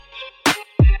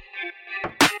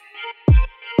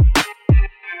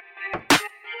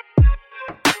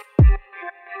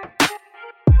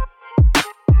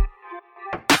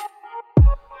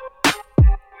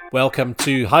Welcome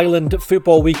to Highland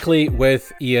Football Weekly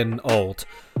with Ian Auld.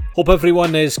 Hope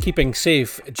everyone is keeping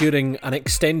safe during an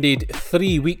extended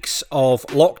 3 weeks of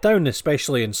lockdown,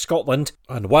 especially in Scotland.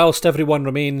 And whilst everyone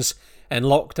remains in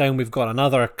lockdown, we've got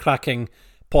another cracking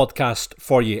podcast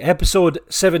for you. Episode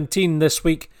 17 this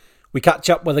week, we catch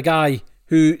up with a guy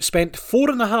who spent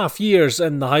 4.5 years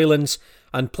in the Highlands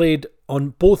and played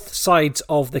on both sides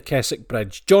of the Keswick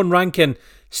Bridge. John Rankin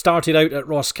started out at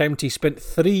Ross County, spent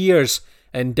 3 years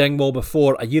in Dingwall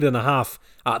before a 1.5 years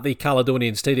at the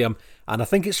Caledonian Stadium, and I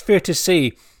think it's fair to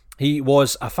say he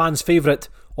was a fan's favourite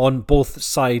on both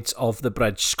sides of the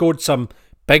bridge. Scored some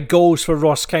big goals for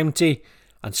Ross County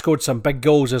and scored some big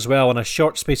goals as well in a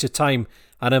short space of time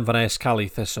at Inverness Caley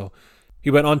Thistle. He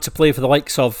went on to play for the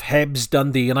likes of Hibs,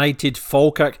 Dundee United,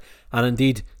 Falkirk, and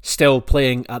indeed still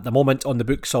playing at the moment on the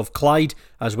books of Clyde,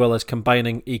 as well as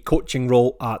combining a coaching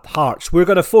role at Hearts. We're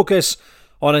going to focus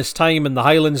on his time in the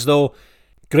Highlands though.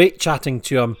 Great chatting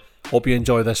to him. Hope you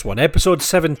enjoy this one. Episode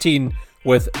 17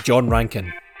 with John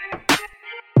Rankin.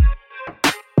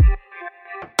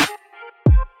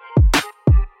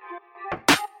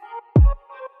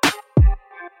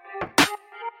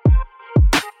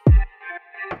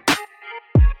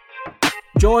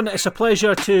 John, it's a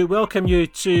pleasure to welcome you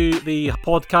to the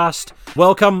podcast.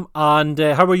 Welcome, and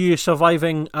how are you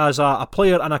surviving as a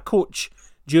player and a coach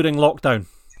during lockdown?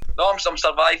 No, I'm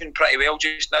surviving pretty well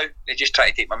just now. I just try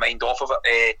to take my mind off of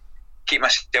it, keep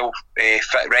myself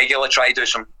fit regularly, try to do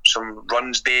some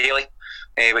runs daily,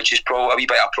 which is probably a wee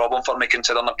bit of a problem for me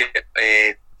considering I've got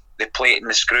the plate and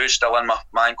the screws still in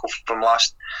my ankle from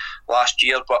last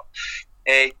year. But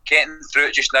getting through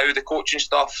it just now, the coaching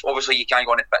stuff, obviously you can't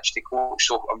go on the pitch to coach,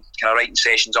 so I'm kind of writing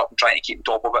sessions up and trying to keep on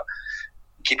top of it,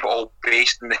 keep it all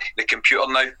based in the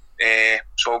computer now.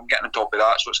 So I'm getting on top of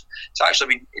that. So it's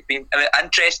actually been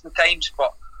interesting times,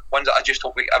 but ones that I just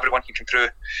hope everyone can come through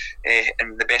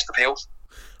in the best of health.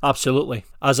 Absolutely.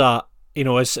 As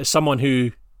someone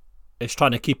who is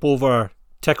trying to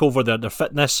tick over their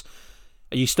fitness,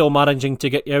 are you still managing to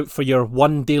get you out for your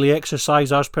one daily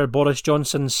exercise as per Boris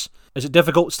Johnson's? Is it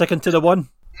difficult sticking to the one?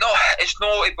 No, it's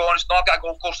not, to be honest. No, I've got a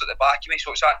golf course at the back of me,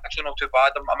 so it's actually not too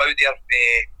bad. I'm out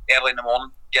there early in the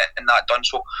morning getting that done.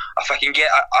 So if I can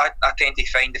I tend to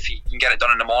find if you can get it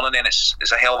done in the morning, then it's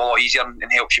a hell of a lot easier and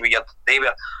helps you with your day.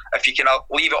 But if you can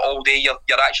leave it all day,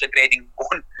 you're actually dreading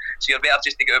going. So you're better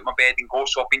just to get out of my bed and go.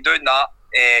 So I've been doing that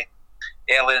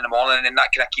early in the morning, and that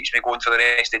kind of keeps me going for the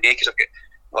rest of the day because I've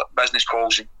got business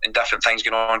calls and different things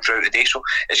going on throughout the day. So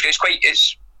it's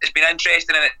been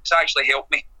interesting, and it's actually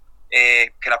helped me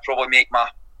kind of probably make my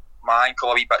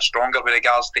ankle a wee bit stronger with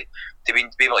regards to be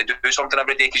able to do something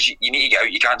every day, because you need to get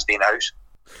out, you can't stay in the house.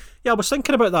 Yeah, I was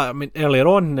thinking about that. I mean, earlier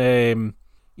on,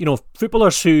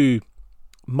 footballers who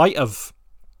might have,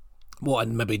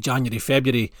 in maybe January,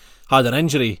 February, had an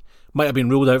injury, might have been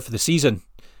ruled out for the season,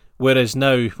 whereas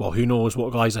now, who knows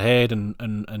what lies ahead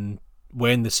and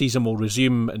when the season will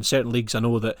resume. In certain leagues, I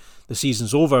know that the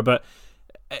season's over, but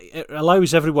it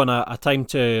allows everyone a time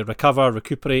to recover,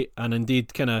 recuperate, and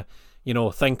indeed kind of,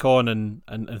 think on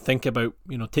and think about,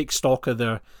 take stock of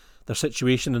their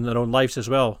situation in their own lives as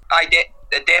well.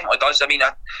 It definitely does. I mean,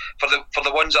 for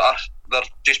the ones that they're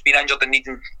just been injured and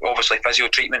needing obviously physio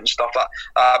treatment and stuff,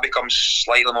 that becomes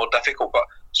slightly more difficult. But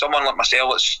someone like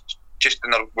myself that's just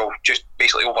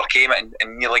basically overcame it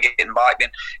and nearly getting back, then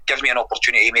gives me an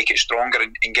opportunity to make it stronger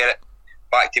and get it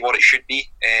back to what it should be.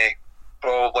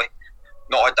 Probably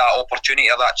not had that opportunity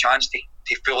or that chance to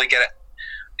fully get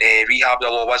it rehabbed,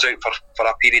 although I was out for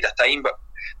a period of time, but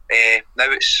now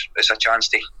it's a chance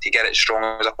to get it as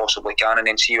strong as I possibly can, and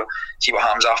then see what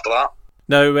happens after that.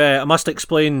 Now, I must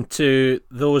explain to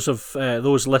those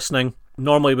listening,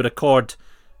 normally we record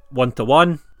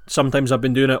 1-to-1. Sometimes I've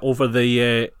been doing it over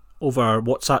over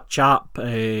WhatsApp chat,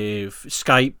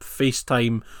 Skype,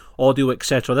 FaceTime, audio,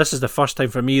 etc. This is the first time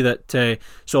for me that,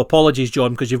 so apologies,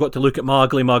 John, because you've got to look at my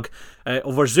ugly mug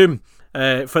over Zoom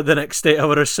for the next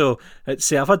hour or so.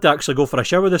 I've had to actually go for a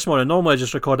shower this morning. Normally I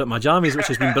just record at my jammies, which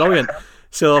has been brilliant.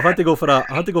 So I've had to go for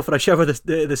a shower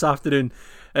this afternoon.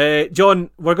 John,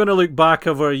 we're going to look back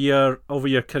over your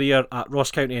career at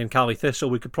Ross County and Caley Thistle.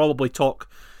 We could probably talk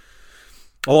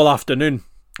all afternoon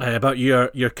about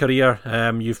your career.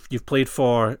 You've played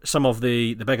for some of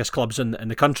the biggest clubs in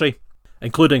the country,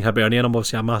 including Hibernian. I'm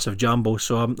obviously a massive Jambo,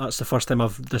 so that's the first time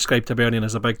I've described Hibernian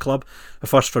as a big club. A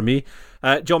first for me.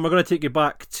 John, we're going to take you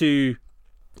back to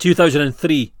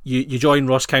 2003. You joined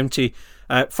Ross County.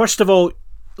 First of all,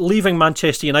 leaving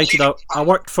Manchester United, I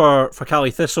worked for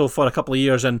Caley Thistle for a couple of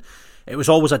years, and it was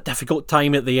always a difficult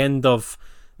time at the end of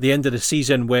the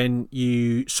season when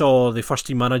you saw the first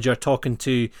team manager talking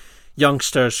to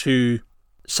youngsters who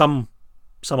some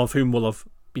of whom will have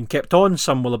been kept on,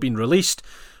 some will have been released.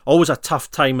 Always a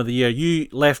tough time of the year. You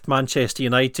left Manchester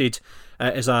United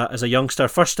as a youngster.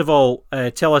 First of all,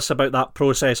 tell us about that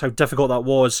process, how difficult that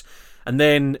was, and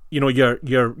then your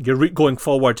route going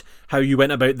forward, how you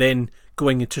went about then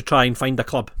going to try and find a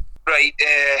club. Right.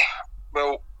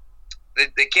 Well,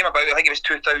 they came about. I think it was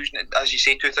 2000, as you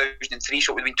say, 2003.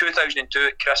 So it would have been 2002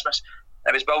 at Christmas.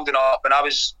 I was building up, and I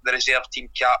was the reserve team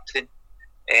captain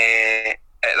at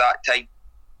that time,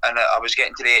 and I was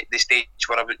getting to the stage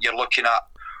where you're looking at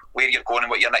where you're going and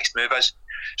what your next move is.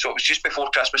 So it was just before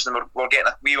Christmas, and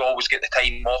we always get the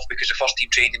time off because the first team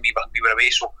trained and we were away.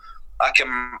 So I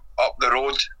came up the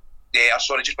road.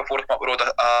 Just before I came up the road,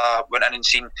 I went in and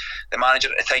seen the manager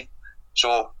at the time.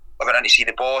 So I went in to see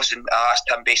the boss, and I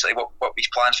asked him basically what his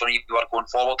plans for me were going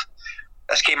forward.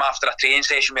 This came after a training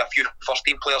session with a few first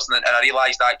team players, and I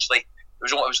realised actually it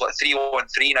was like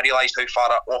 3-on-3, and I realised how far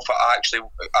off it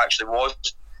actually was.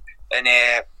 And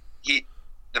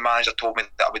the manager told me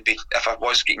that I would be, if I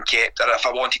was getting kept, or if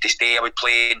I wanted to stay, I would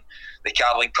play in the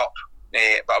Carling Cup.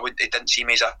 But it didn't see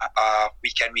me as a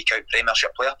week in, week out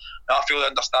Premiership player. Now I fully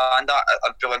understand that.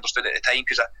 I fully understood it at the time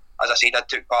because, as I said, I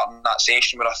took part in that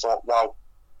session where I thought, wow,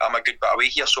 I'm a good bit away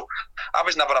here. So I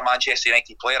was never a Manchester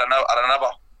United player. I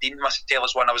never deemed myself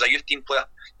as one. I was a youth team player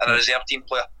and a reserve team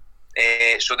player.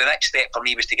 So the next step for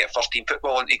me was to get first team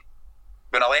football. And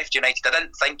when I left United, I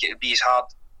didn't think it would be as hard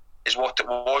as what it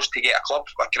was to get a club.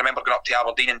 I can remember going up to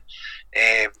Aberdeen and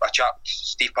a chap,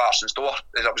 Steve Patterson's door,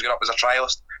 as I was going up as a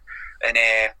trialist, and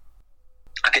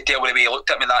I could tell by the way he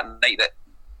looked at me that night that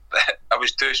I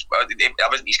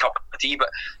wasn't his cup of tea. But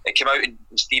it came out and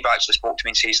Steve actually spoke to me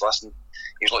and says, listen,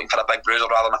 he was looking for a big bruiser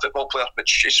rather than a football player,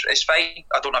 which is fine.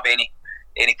 I don't have any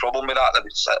problem with that. That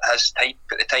was his type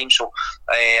at the time. So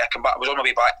I came back. I was on my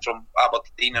way back from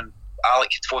Aberdeen, and Alec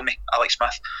had phoned me, Alex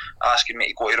Smith, asking me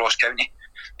to go to Ross County.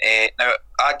 Now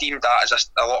I deemed that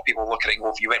as a lot of people look at it and go,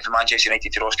 if you went from Manchester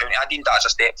United to Ross County, I deemed that as a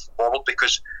step forward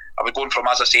because I was going from,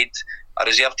 as I said, a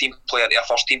reserve team player to a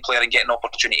first team player and getting an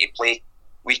opportunity to play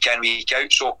week in, week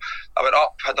out. So I went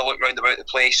up, had a look round about the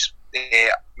place,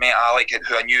 met Alec,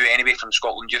 who I knew anyway from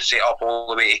Scotland Youth, set up all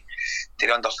the way to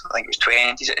the under, I think it was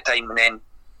 20s at the time, and then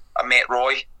I met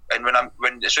Roy, and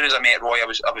as soon as I met Roy, I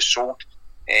was sold.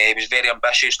 He was very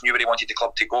ambitious, knew where he wanted the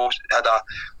club to go, had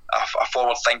a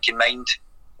forward thinking mind,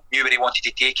 knew where he wanted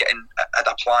to take it, and had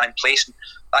a plan in place, and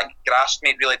that grasped me.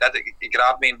 It really did. It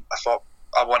grabbed me, and I thought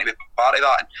I want to be part of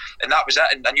that, and that was it.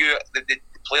 And I knew the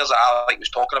players that Alec was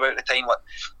talking about at the time, like,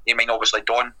 you mean, obviously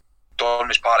Don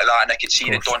was part of that, and I could see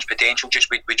that Don's potential just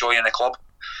with joining the club.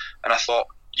 And I thought,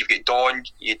 you've got Don,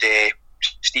 you'd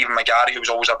Stephen McGarry, who was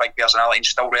always a big personality and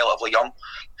still relatively young,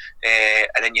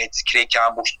 and then you had Craig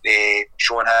Campbell,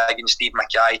 Sean Higgins, Steve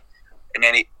Mackay, and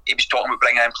then he was talking about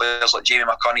bringing in players like Jamie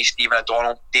McConney, Stephen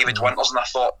O'Donnell, David Winters, and I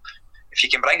thought, if you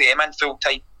can bring them in full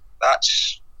time,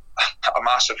 that's a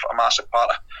massive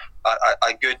part of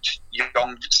a good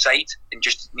young side, and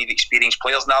just need experienced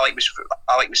players. And Alec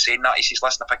was saying that, he says,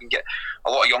 listen, if I can get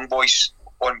a lot of young boys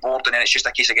on board, and then it's just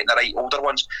a case of getting the right older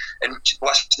ones. And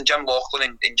listen, Jim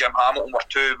Laughlin and Jim Hamilton were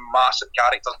two massive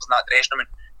characters in that dressing room,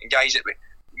 and guys that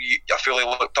I fully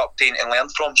looked up to and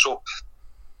learned from. So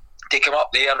to come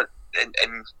up there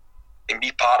and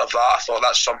be part of that, I thought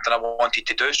that's something I wanted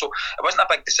to do. So it wasn't a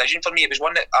big decision for me. It was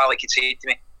one that Alec had said to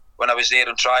me when I was there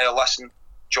on trial, listen,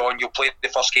 John, you'll play the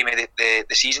first game of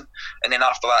the season, and then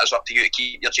after that it's up to you to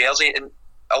keep your jersey. And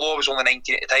although I was only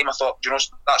 19 at the time, I thought,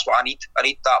 that's what I need. I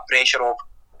need that pressure of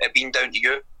it being down to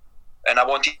you. And I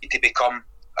wanted to become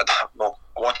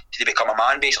a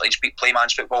man, basically, and play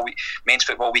men's football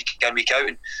week in, week out,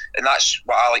 and that's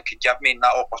what Alec could give me, and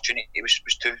that opportunity was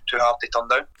too hard to turn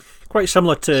down. Quite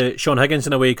similar to Sean Higgins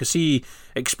in a way, because he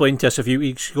explained to us a few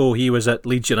weeks ago he was at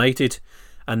Leeds United,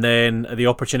 and then the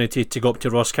opportunity to go up to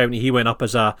Ross County. He went up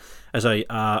as a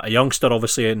youngster,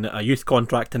 obviously in a youth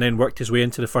contract, and then worked his way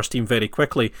into the first team very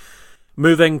quickly.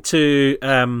 Moving to,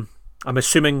 I'm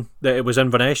assuming that it was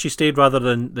Inverness you stayed rather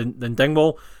than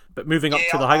Dingwall, but moving up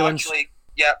to the Highlands. Actually,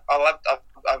 yeah,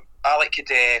 Alec had,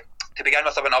 to begin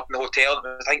with, I went up in the hotel.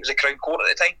 I think it was the Crown Court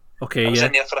at the time. Okay, I was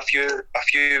in there for a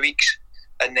few weeks,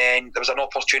 and then there was an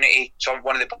opportunity.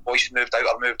 One of the boys had moved out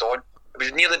or moved on. It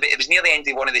was near the end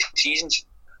of one of the seasons.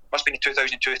 Must have been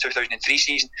the 2002-2003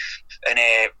 season, and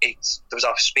there was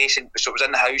a space so it was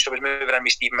in the house. I was moving in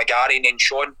with Stephen McGarry, and then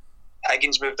Sean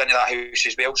Higgins moved into that house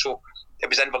as well. So it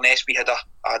was Inverness. We had a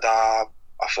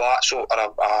flat, or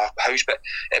a house, but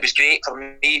it was great for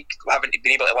me having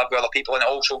been able to live with other people, and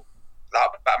also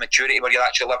that bit of maturity where you're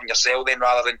actually living yourself then,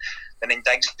 rather than in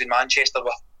digs in Manchester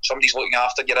where somebody's looking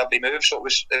after your every move. So it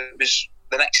was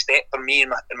the next step for me in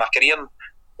my career, and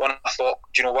one I thought,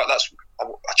 do you know what, that's a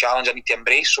challenge I need to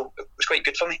embrace. So it was quite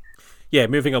good for me. Yeah,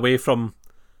 moving away from,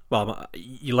 well,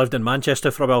 you lived in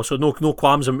Manchester for a while, so no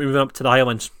qualms in moving up to the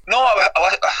Highlands. No,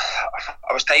 I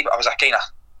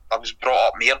was brought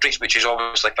up Mairdries, which is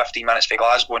obviously 15 minutes from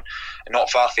Glasgow and not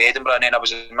far from Edinburgh, and then I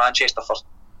was in Manchester for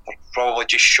probably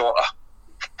just short of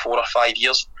 4 or 5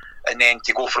 years, and then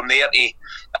to go from there to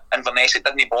Inverness, it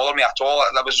didn't bother me at all.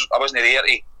 I wasn't there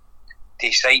to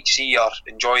sightsee or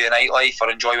enjoy the nightlife or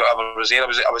enjoy whatever was there. I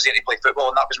was there to play football,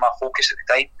 and that was my focus at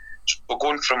the time. So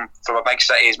going from a big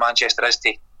city as Manchester is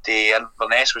to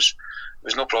Inverness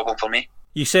was no problem for me.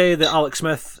 You say that Alex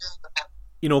Smith,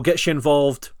 gets you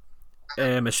involved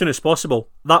as soon as possible.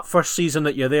 That first season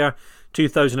that you're there,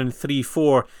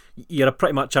 2003-04, you're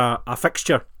pretty much a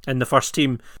fixture in the first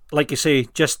team. Like you say,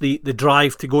 just the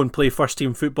drive to go and play first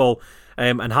team football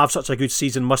and have such a good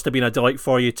season must have been a delight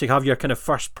for you, to have your kind of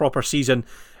first proper season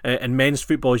in men's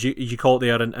football, as you call it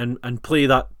there, and play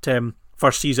that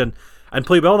first season and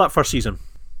play well that first season.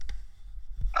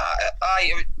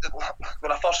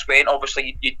 When I first went,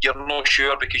 obviously you're not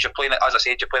sure because you're playing, as I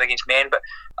said, you're playing against men, but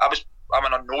I'm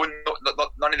an unknown.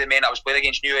 None of the men I was playing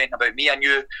against knew anything about me. I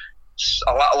knew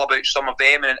a little about some of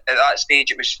them, and at that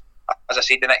stage it was, as I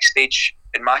said, the next stage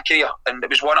in my career, and it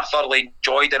was one I thoroughly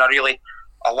enjoyed, and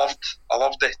I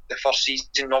loved the first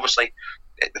season. Obviously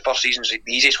the first season's the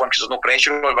easiest one because there's no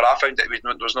pressure on it, but I found that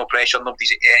there was no pressure,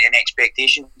 nobody's any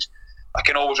expectations. I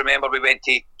can always remember we went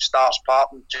to Stars Park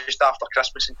just after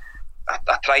Christmas, and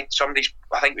I tried,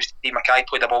 I think it was Steve Mackay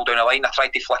played a ball down the line. I tried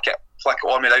to flick it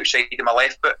on with the outside of my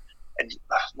left foot, and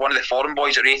one of the foreign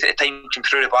boys at Wraith at the time came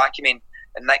through the back of me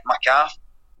and nicked my calf.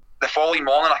 The following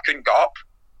morning I couldn't get up.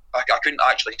 I couldn't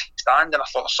actually stand, and I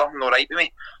thought there's something not right with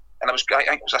me. And I think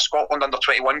it was a Scotland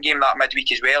under-21 game that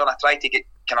midweek as well, and I tried to get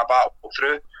kind of battle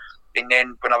through. And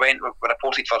then when I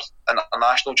reported for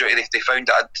international duty, they found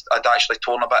that I'd actually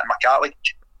torn a bit in my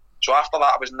cartilage. So after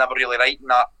that, I was never really right in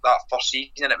that first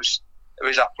season, and it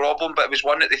was a problem, but it was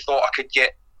one that they thought I could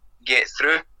get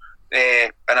through,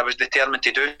 and I was determined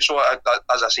to do so.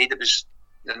 As I said, it was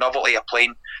the novelty of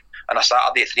playing on a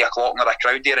Saturday at 3 o'clock and there a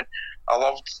crowd there, and I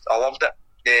loved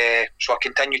it. So I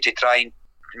continued to try and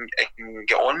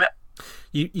get on with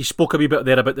it. You spoke a wee bit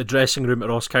there about the dressing room at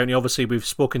Ross County. Obviously, we've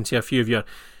spoken to a few of your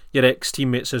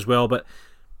ex-teammates as well, but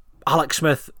Alex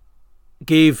Smith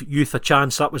gave youth a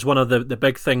chance. That was one of the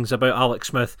big things about Alex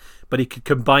Smith, but he could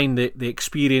combine the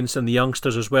experience and the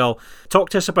youngsters as well. Talk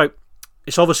to us about,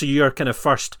 it's obviously your kind of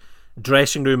first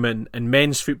dressing room in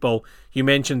men's football. You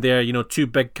mentioned there, two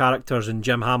big characters in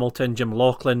Jim Hamilton, Jim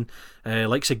Laughlin,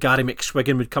 likes of Gary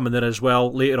McSwiggan would come in there as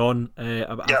well later on.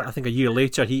 I think a year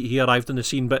later he arrived on the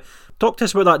scene. But talk to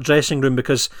us about that dressing room,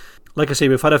 because like I say,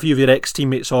 we've had a few of your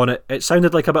ex-teammates on it. It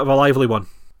sounded like a bit of a lively one.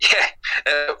 Yeah,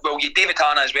 well, you David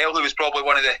Hanna as well, who was probably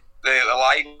one of the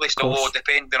liveliest, although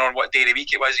depending on what day of the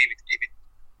week it was, he would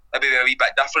maybe be a wee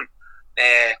bit different.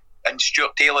 And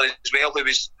Stuart Taylor as well, who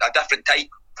was a different type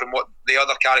from what the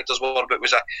other characters were, but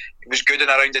was good in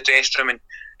around the dressing room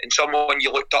and someone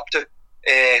you looked up to.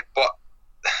 But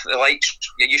the likes,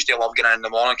 you used to love getting in the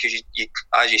morning because you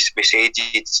as we said,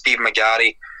 you'd Steve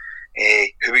McGarry,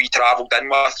 who we travelled in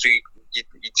with, so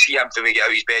you'd see him before we get out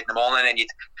of his bed in the morning, and you'd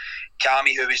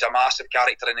Cammy, who was a massive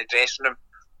character in the dressing room.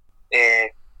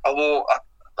 Although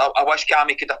I wish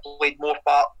Cammy could have played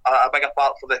a bigger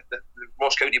part for the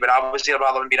Ross County when I was there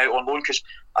rather than being out on loan, because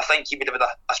I think he would have had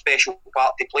a special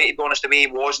part to play, to be honest, the way he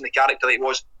was and the character that he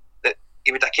was, that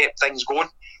he would have kept things going.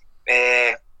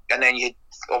 And then you had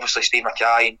obviously Steve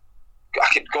Mackay, and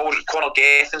Conor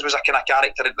Gethins was a kind of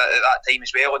character at that time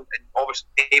as well, and obviously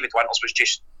David Winters was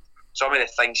just some of the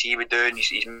things he would do and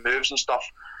his moves and stuff,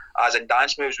 as in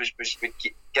dance moves, would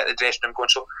get the dressing room going.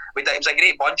 So it was a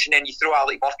great bunch, and then you throw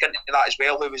Alec Burke into that as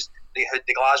well, who was the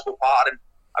Glasgow pattern,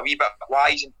 a wee bit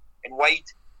wise and wide.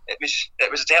 It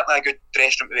was certainly a good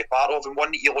dressing room to be part of, and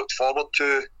one that you looked forward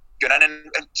to going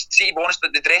in. And see, to be honest,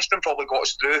 the dressing room probably got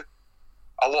us through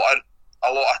a lot of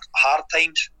hard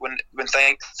times when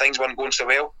things weren't going so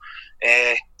well,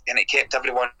 and it kept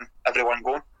everyone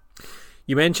going.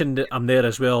 You mentioned I'm there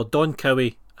as well, Don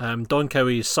Cowie. Don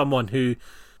Cowie is someone who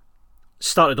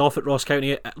started off at Ross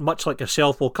County, much like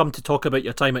yourself. We'll come to talk about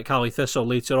your time at Cally Thistle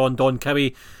later on. Don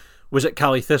Cowie was at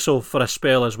Cally Thistle for a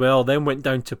spell as well, then went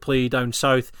down to play down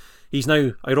south. He's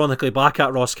now ironically back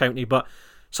at Ross County, but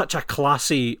such a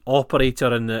classy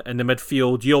operator in the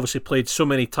midfield. You obviously played so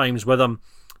many times with him.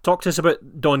 Talk to us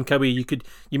about Don Cowie.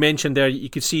 You mentioned there you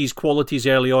could see his qualities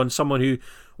early on, someone who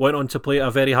went on to play at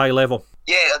a very high level.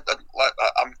 Yeah,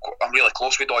 I'm really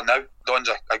close with Don now. Don's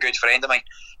a good friend of mine.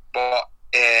 But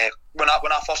when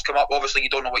I first come up, obviously you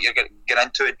don't know what you're getting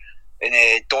into. and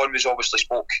Don was obviously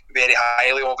spoke very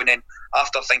highly of, and then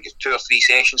after I think 2 or 3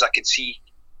 sessions I could see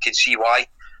why,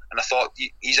 and I thought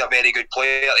he's a very good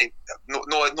player.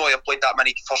 No, I played that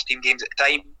many first team games at the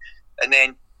time, and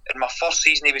then in my first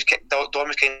season Don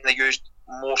was kind of used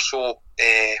more so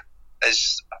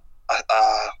as a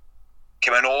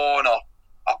coming on or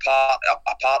a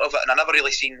part of it, and I never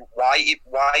really seen why he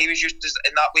was used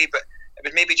in that way, but it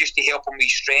was maybe just to help him with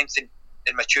strength and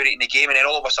maturity in the game. And then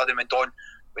all of a sudden when Don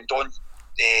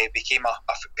became a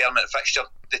permanent fixture,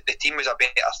 the team was a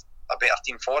better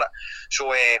team for it.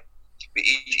 So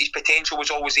his potential was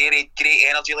always there. He had great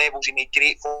energy levels, he made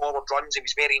great forward runs, he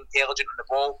was very intelligent on the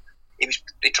ball, he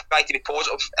tried to be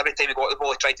positive every time he got the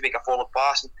ball. He tried to make a forward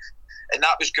pass, and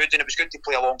that was good, and it was good to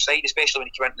play alongside, especially when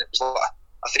he came in. It was like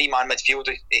a 3-man midfield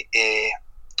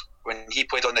when he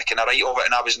played on the kind of right of it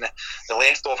and I was in the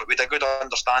left of it, with a good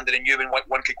understanding and knew when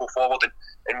one could go forward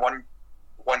and one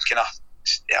kind of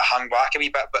hung back a wee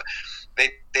bit. But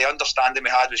the understanding we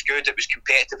had was good. It was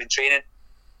competitive in training,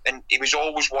 and he was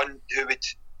always one who would,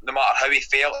 no matter how he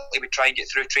felt, he would try and get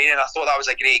through training. I thought that was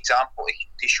a great example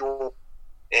to show,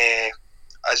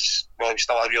 as well, he was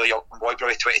still a really young boy,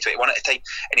 probably 2021 at the time,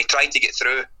 and he tried to get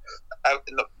through out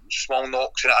in the small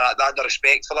knocks, and I had the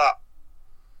respect for that.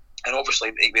 And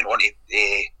obviously he went on to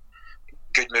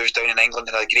good moves down in England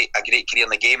and had a great career in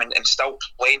the game, and still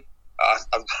playing at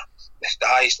the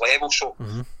highest level. So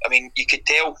I mean, you could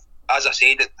tell, as I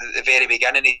said at the very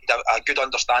beginning, he had a good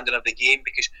understanding of the game,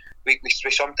 because we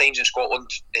sometimes in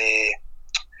Scotland,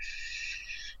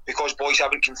 because boys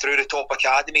haven't come through the top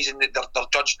academies and they're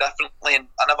judged differently, and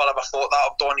I never ever thought that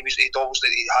of Don. He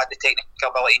had the technical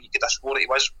ability, and you could have swore he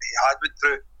had went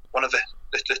through one of the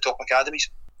top academies.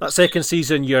 That second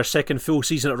season, your second full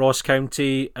season at Ross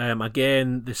County,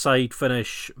 again the side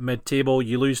finish mid-table.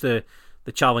 You lose the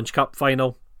Challenge Cup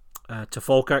final to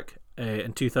Falkirk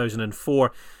in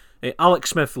 2004. Alex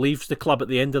Smith leaves the club at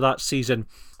the end of that season.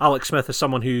 Alex Smith is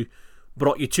someone who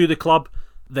brought you to the club,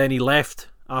 then he left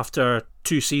after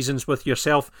 2 seasons with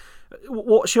yourself.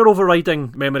 What's your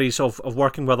overriding memories of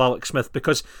working with Alex Smith?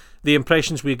 Because the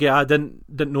impressions we get, I didn't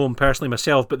know him personally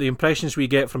myself, but the impressions we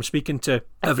get from speaking to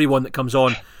everyone that comes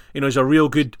on, he's a real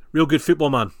good football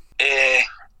man.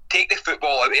 Take the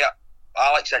football out of it.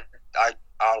 Alex is a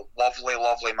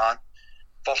lovely man,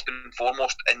 first and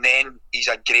foremost, and then he's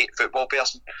a great football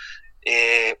person.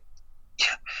 He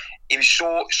was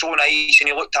so nice, and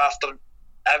he looked after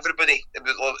everybody. The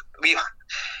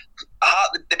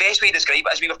best way to describe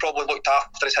it is we were probably looked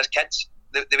after as his kids.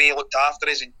 The way he looked after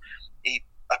us, and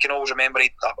I can always remember a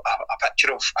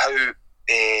picture of how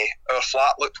our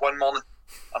flat looked one morning.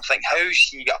 I'm thinking, how's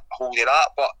he got a hold of that?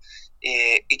 But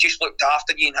he just looked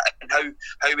after you, and how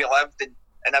we lived and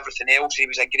everything else. He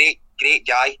was a great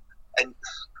guy, and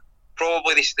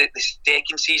probably the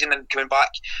second season and coming back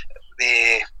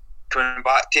to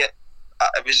it,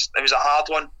 it was a hard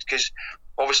one, because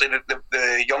obviously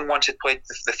the young ones had played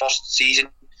the first season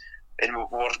and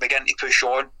were beginning to push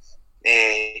on.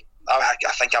 I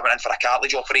think I went in for a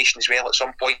cartilage operation as well at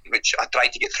some point, which I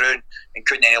tried to get through and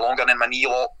couldn't any longer, and then my knee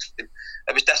locked. And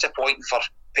it was disappointing for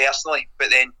personally, but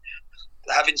then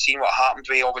having seen what happened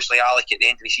with obviously Alec at the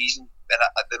end of the season, and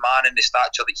the man and the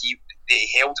stature that he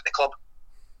held at the club,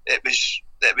 it was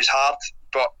hard.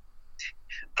 But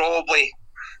probably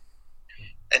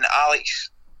in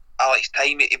Alex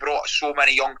time, he brought so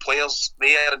many young players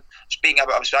there. And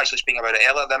I was actually speaking about it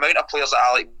earlier, the amount of players that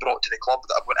Alex brought to the club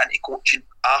that went into coaching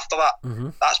after that,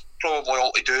 that's probably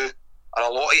all to do, and a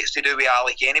lot of it's to do with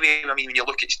Alec anyway. I mean, when you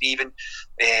look at Stephen,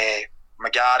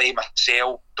 McGarry,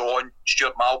 myself, Don,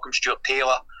 Stuart Malcolm, Stuart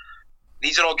Taylor,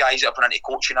 these are all guys that have went into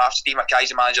coaching after. Steve Mackay's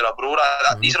the manager of Aurora.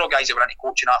 These are all guys that went into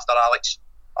coaching after Alex,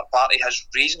 are part of his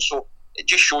reason. So it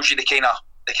just shows you the kind of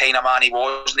man he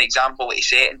was, and the example that he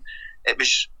set. And he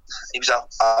was a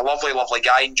lovely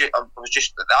guy, and I was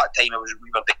just at that time we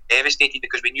were devastated,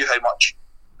 because we knew how much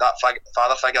that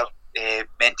father figure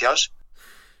meant to us.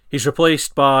 He's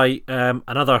replaced by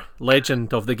another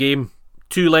legend of the game,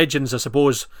 2 legends I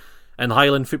suppose in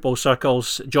Highland football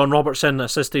circles. John Robertson,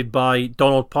 assisted by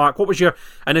Donald Park. What was your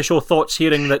initial thoughts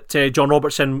hearing that John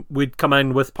Robertson would come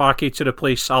in with Parky to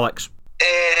replace Alex?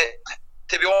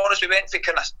 To be honest, we went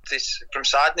from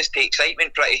sadness to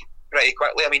excitement pretty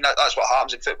quickly. I mean, that's what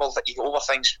happens in football, that you go over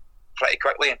things pretty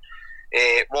quickly. And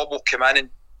Rob will come in, and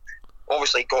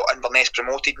obviously got Inverness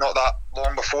promoted not that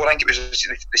long before. I think it was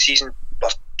the season, or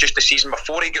just the season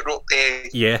before he got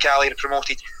Cali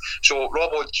promoted. So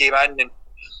Rob came in, and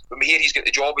when we hear he's got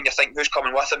the job, and you think, who's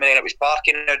coming with him? And then it was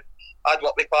Parky. And I'd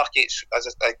worked with Parky as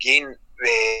again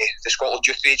the Scotland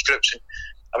youth age groups, and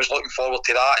I was looking forward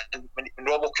to that. And when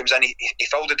Robbo comes in, he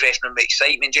filled the dressing room with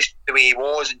excitement, just the way he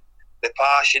was, and the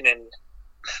passion, and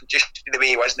just the way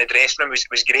he was in the dressing room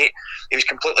was great. He was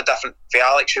completely different for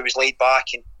Alex, who was laid back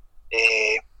and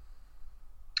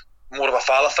more of a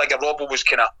father figure. Robbo was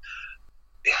kind of,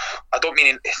 I don't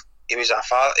mean he was a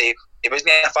father, he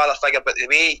wasn't a father figure, but the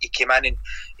way he came in and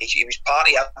he was part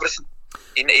of everything.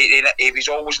 He was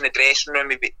always in the dressing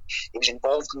room. He was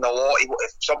involved in a lot.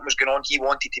 If something was going on, he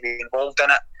wanted to be involved in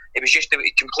it. It was just a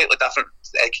completely different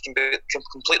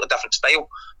style.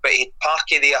 But he had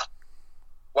Parky there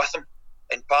with him,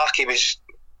 and Parky was,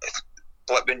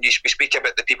 when we speak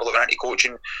about the people that were into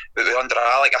coaching that were under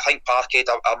Alec, I think Parky had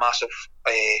a massive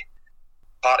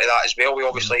part of that as well. We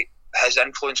obviously his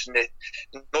influence in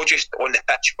not just on the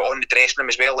pitch but on the dressing room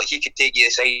as well. Like, he could take you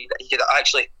aside.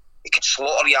 He could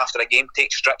slaughter you after a game,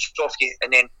 take strips off you,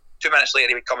 and then 2 minutes later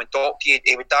he would come and talk to you.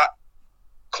 He would that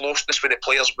closeness with the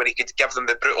players where he could give them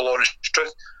the brutal, honest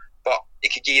truth, but he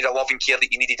could give you the love and care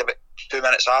that you needed about 2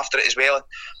 minutes after it as well. And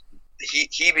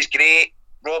he was great.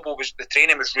 Robbo the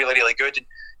training was really, really good, and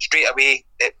straight away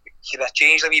it kind of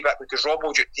changed a wee bit because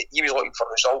Robbo, he was looking for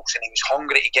results and he was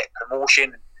hungry to get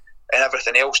promotion and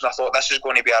everything else. And I thought, this is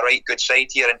going to be a right good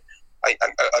side here and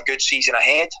a good season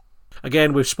ahead.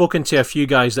 Again, we've spoken to a few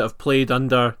guys that have played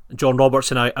under John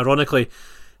Robertson. Ironically,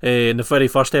 in the very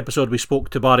first episode we spoke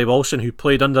to Barry Wilson, who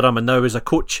played under him and now is a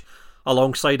coach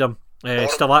alongside him,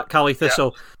 still at Cali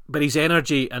Thistle. Yeah. But his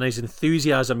energy and his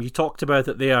enthusiasm, you talked about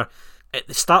it there at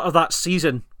the start of that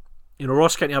season. You know,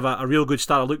 Ross County have a real good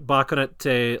start. I looked back on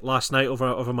it last night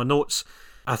over my notes.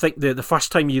 I think the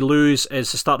first time you lose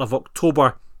is the start of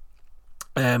October.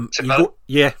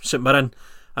 St Mirren,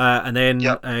 and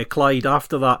then Clyde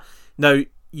after that. Now,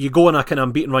 you go on a kind of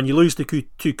unbeaten run, you lose the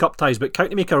two cup ties, but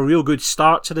County make a real good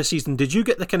start to the season. Did you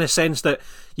get the kind of sense that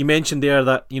you mentioned there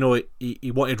that, you know,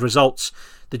 he wanted results?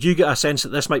 Did you get a sense that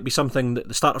this might be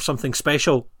the start of something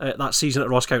special that season at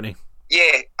Ross County?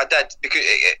 Yeah, I did, because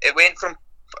it went from,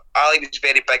 Ali was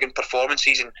very big in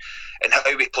performances and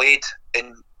how we played,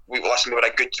 and we were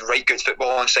a good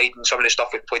football on side, and some of the stuff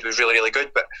we played was really, really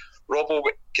good, but Robbo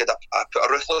had put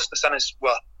a ruthlessness in us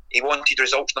where he wanted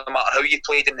results no matter how you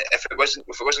played, and if it wasn't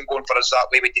going for us that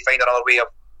way, we'd find another way of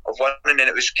winning, and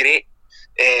it was great.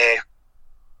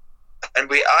 And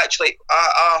we actually,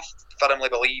 I firmly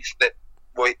believe that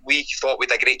we thought we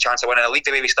had a great chance of winning the league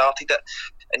the way we started it,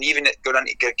 and even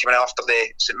coming after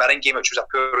the St Mirren game, which was a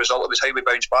poor result, it was how we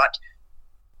bounced back.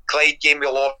 Clyde game we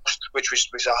lost, which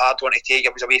was a hard one to take.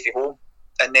 It was away from home,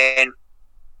 and then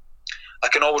I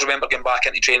can always remember going back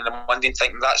into training on Monday and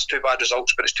thinking, that's two bad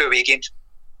results, but it's 2 away games.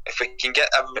 If we can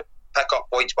pick up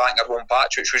points back in our home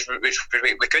patch, which we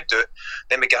could do,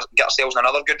 then we get ourselves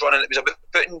another good run. And it was about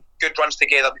putting good runs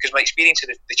together, because my experience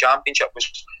in the championship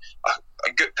was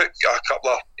put a couple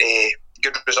of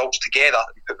good results together,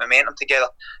 and put momentum together,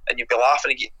 and you'd be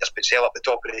laughing and get yourself up the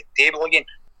top of the table again.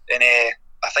 And I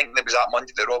think it was that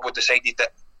Monday that Robbo decided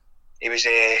that he was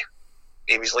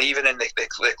leaving, and the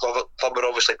club were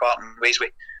obviously parting ways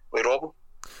with Robbo.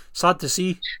 Sad to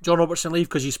see John Robertson leave,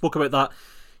 because you spoke about that,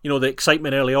 you know, the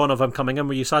excitement early on of him coming in.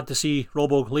 Were you sad to see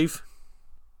Robbo leave?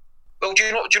 Well, do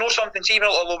you know something? See,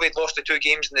 although we'd lost the 2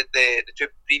 games in the 2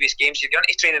 previous games, you're going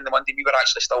to training the Monday, we were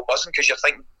actually still buzzing, because you're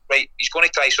thinking, right, he's going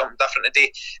to try something different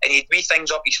today, and he'd wee things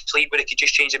up his sleeve where he could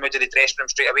just change the mood of the dressing room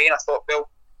straight away. And I thought, well,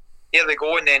 here we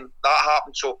go, and then that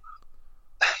happened. So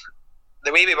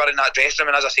the way we were in that dressing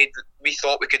room, and as I said, we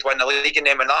thought we could win the league, and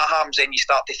then when that happens, then you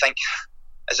start to think,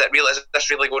 is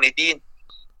this really going to be? And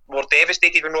more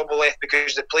devastated when Robbo left,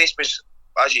 because the place was,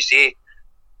 as you say,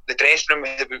 the dressing room,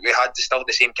 we had still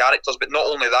the same characters, but not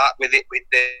only that, with the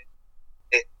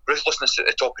ruthlessness at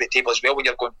the top of the table as well, when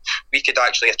you're going, we could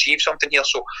actually achieve something here.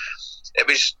 So it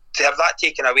was, to have that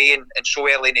taken away and so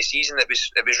early in the season, it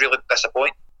was really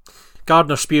disappointing.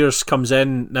 Gardner Spears comes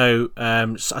in now.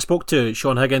 I spoke to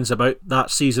Sean Higgins about that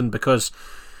season, because,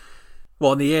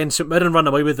 well, in the end, St Mirren run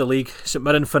away with the league. St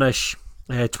Mirren finish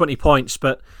 20 points,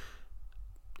 but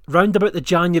round about the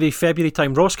January-February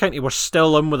time, Ross County were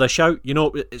still in with a shout. You know,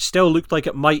 it still looked like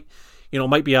it might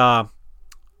be a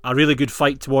really good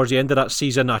fight towards the end of that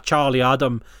season. A Charlie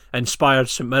Adam inspired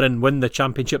St Mirren win the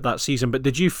championship that season. But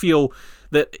did you feel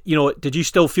that, you know, did you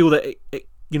still feel that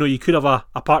you could have a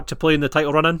part to play in the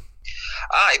title run in?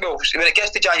 Well, when it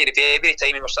gets to January-February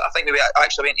time, I think we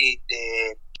actually went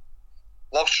to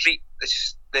Love Street,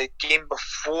 the game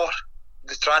before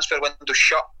the transfer window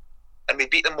shut, and we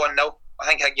beat them 1-0. I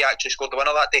think Higgy actually scored the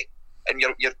winner that day, and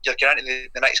you're getting into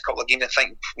the next couple of games and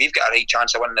think, we've got a right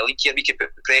chance of winning the league here. We could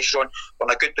put the pressure on. We're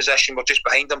in a good position. We're just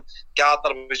behind them.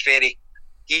 Gardner was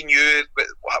he knew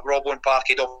what Robbo and Park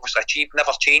had obviously achieved.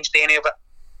 Never changed any of it.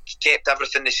 kept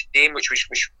everything the same, which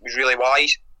was really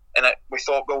wise. And we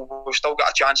thought, well, we've still got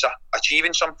a chance of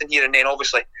achieving something here. And then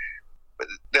obviously,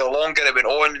 the longer it went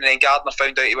on, and then Gardner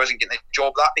found out he wasn't getting the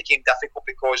job, that became difficult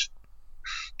because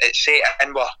it set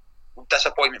in with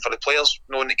disappointment for the players,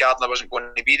 knowing that Gardner wasn't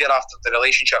going to be there after the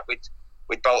relationship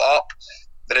we'd built up,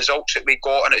 the results that we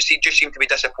got, and it just seemed to be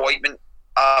disappointment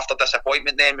after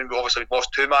disappointment. Then when we obviously lost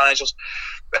two managers,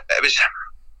 but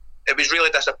it was really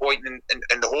disappointing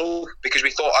in the whole, because we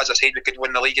thought, as I said, we could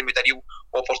win the league and we had a real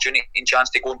opportunity and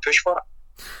chance to go and push for it.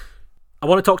 I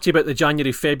want to talk to you about the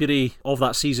January, February of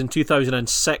that season,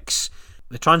 2006.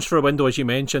 The transfer window, as you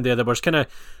mentioned there was kind of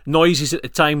noises at the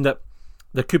time that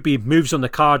there could be moves on the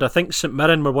card. I think St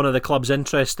Mirren were one of the clubs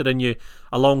interested in you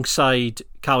alongside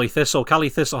Cali Thistle. Cali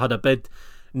Thistle had a bid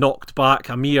knocked back,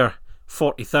 a mere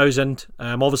 40,000.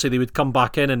 Obviously they would come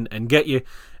back in and get you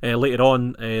later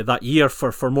on that year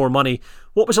for more money.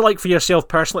 What was it like for yourself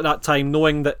personally at that time,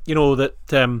 knowing that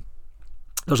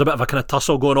there's a bit of a kind of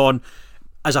tussle going on?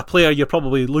 As a player, you're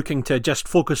probably looking to just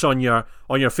focus on your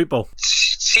football.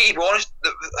 See, to be honest,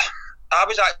 I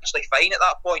was actually fine at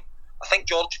that point. I think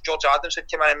George Adams had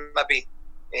come in and maybe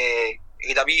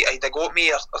he'd a go at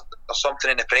me or something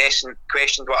in the press and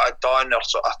questioned what I'd done, or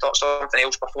I thought something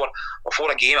else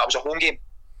before a game. It was a home game,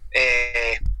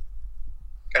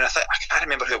 and I can't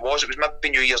remember who it was. It was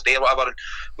maybe New Year's Day or whatever, and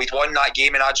we'd won that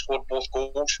game and I'd scored both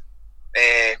goals.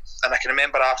 And I can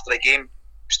remember after the game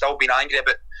still being angry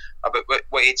about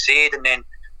what he'd said, and then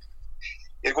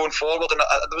you're going forward, and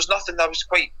there was nothing. I was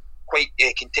quite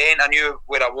content. I knew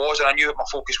where I was, and I knew what my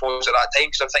focus was at that time,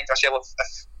 because I think to myself,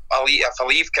 if I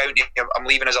leave County, I'm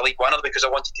leaving as a league winner, because I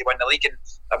wanted to win the league, and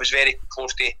I was very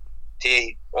close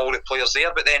to all the players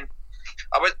there. But then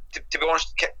I would, to be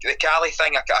honest, the Cali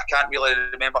thing, I can't really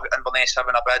remember Inverness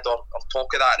having a bid or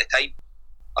talk of that at the time.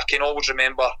 I can always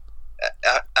remember,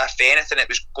 if anything, it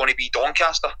was going to be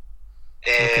Doncaster,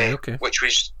 okay. Which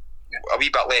was a wee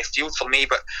bit left field for me,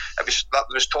 but there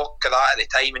was talk of that at the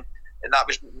time, and that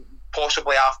was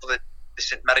possibly after the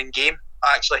St Mirren game,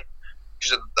 actually,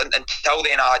 because until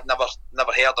then I had never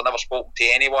heard or never spoken to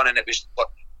anyone, and it was like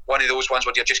one of those ones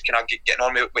where you're just kind of getting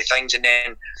on with things, and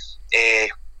then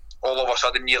all of a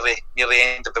sudden near the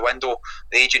end of the window,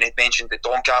 the agent had mentioned that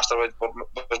Doncaster was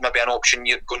maybe an option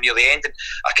going near the end, and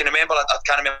I can remember, I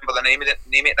can't remember the name of it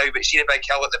now, but see the big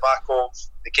hill at the back of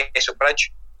the Kessel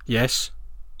Bridge? Yes,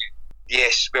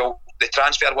 well, the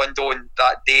transfer window, and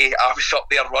that day I was up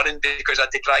there running because I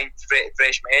had to try and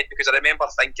fresh my head, because I remember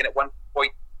thinking at one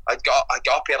point I got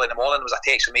up early in the morning, there was a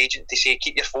text from the agent to say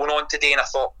keep your phone on today, and I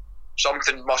thought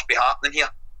something must be happening here.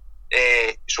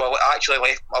 So I actually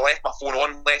left my phone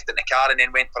on, left it in the car, and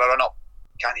then went for a run up.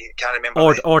 Can't remember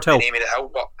the name of the hill,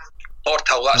 but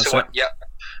Orthill, that's the one. Yeah,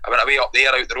 I went away up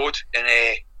there out the road, and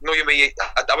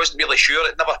I wasn't really sure.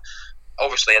 It never.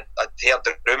 Obviously, I'd heard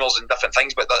the rumours and different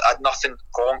things, but I had nothing,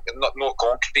 no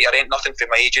concrete or nothing from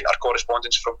my agent or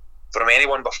correspondence from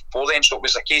anyone before then. So it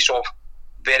was a case of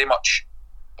very much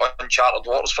uncharted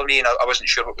waters for me, and I wasn't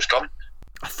sure what was coming.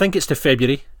 I think it's to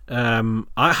February. I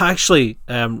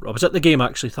was at the game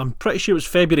actually. So I'm pretty sure it was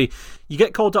February. You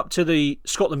get called up to the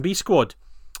Scotland B squad.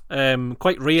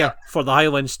 Quite rare for the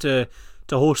Highlands to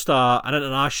host an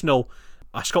international,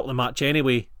 a Scotland match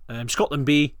anyway. Scotland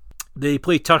B, they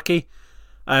play Turkey.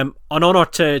 An honour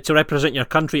to represent your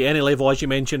country at any level, as you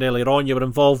mentioned earlier on. You were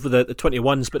involved with the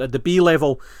 21s, but at the B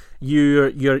level,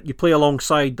 you play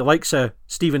alongside the likes of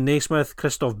Stephen Naismith,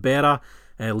 Christoph Berra,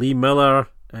 Lee Miller,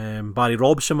 Barry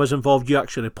Robson was involved. You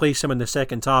actually replaced him in the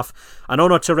second half. An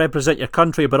honour to represent your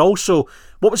country, but also,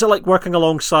 what was it like working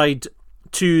alongside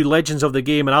two legends of the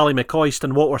game, and Ali McCoist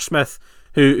and Walter Smith,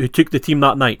 who took the team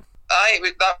that night?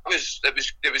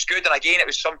 It was good, and again, it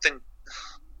was something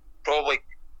probably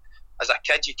as a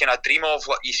kid you kind of dream of.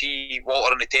 Like, you see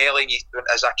Walter on the telly, and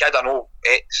as a kid, I know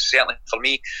certainly for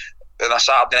me, on a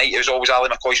Saturday night it was always Ali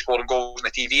McCoy scoring goals on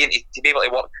the TV, and to be able to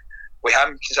work with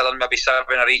him, considering maybe 7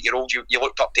 or 8 year old, you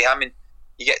looked up to him, and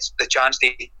you get the chance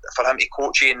for him to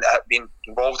coach you and being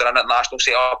involved in an international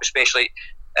set-up, especially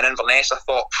in Inverness. I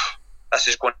thought this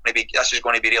is going to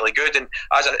be really good, and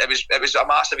it was a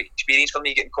massive experience for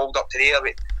me getting called up to there.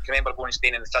 I remember going and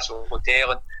staying in the Thistle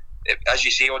Hotel, and as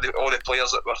you say, all the players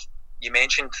that you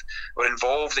mentioned were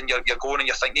involved, and you're going and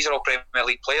you're thinking these are all Premier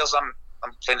League players.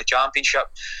 I'm playing the Championship,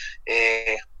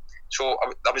 so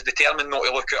I was determined not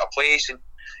to look at a place and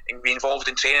be involved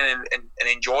in training and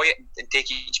enjoy it and take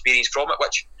experience from it,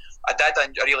 which I did. I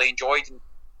really enjoyed, and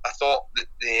I thought that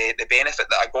the benefit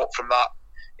that I got from that,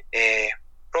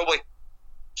 probably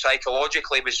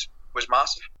psychologically, was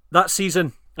massive. That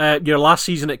season, your last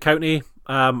season at County,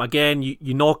 again,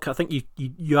 you knock. I think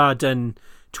you add in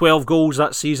 12 goals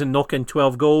that season, knocking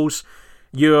 12 goals.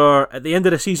 At the end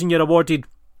of the season, you're awarded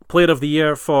Player of the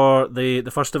Year for the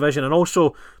First Division, and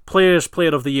also Player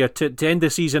of the Year to end the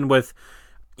season with,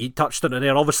 you touched on it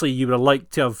there, obviously you would like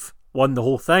to have won the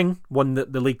whole thing, won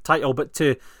the league title, but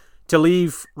to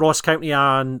leave Ross County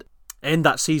and end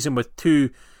that season with 2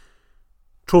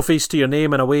 trophies to your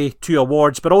name in a way, 2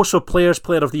 awards, but also Player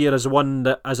of the Year is one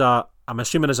that, I'm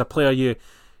assuming as a player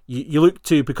you look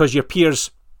to because your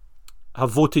peers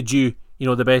have voted you,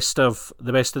 the best of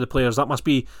the players. That must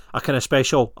be a kind of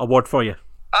special award for you.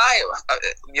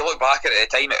 You look back at it at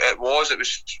the time, it was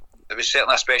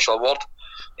certainly a special award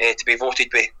to be voted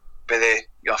by the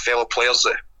fellow players,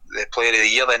 the Player of the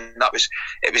Year. Then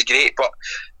it was great. But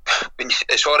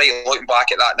it's all right looking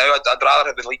back at that now. I'd rather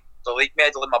have the league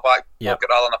medal in my back pocket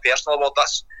rather than a personal award.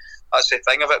 That's the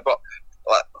thing of it. But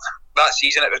that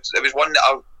season, it was one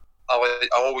that I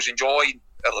always enjoy.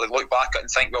 I look back at it and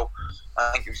think, well,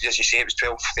 I think as you say, it was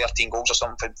 12, 13 goals or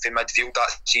something for midfield that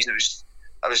season.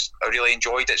 I really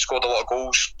enjoyed it. Scored a lot of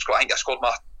goals. I think I scored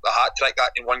my hat trick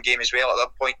in one game as well at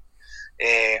that point.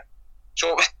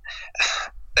 So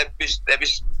it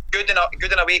was good in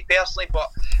a way personally,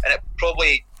 and it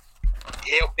probably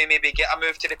helped me maybe get a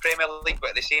move to the Premier League. But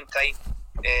at the same time,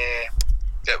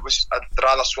 I'd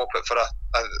rather swap it for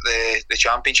the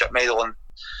Championship medal. And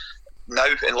now,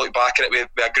 and look back at it with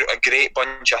a great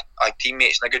bunch of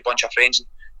teammates and a good bunch of friends, and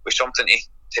with something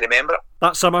to remember.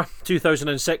 That summer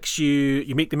 2006,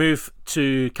 you make the move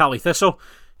to Caley Thistle.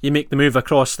 You make the move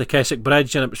across the Keswick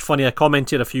Bridge, and it was funny, I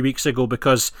commented a few weeks ago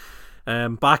because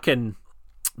back in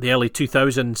the early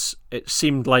 2000s it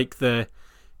seemed like the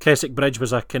Keswick Bridge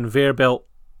was a conveyor belt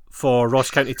for Ross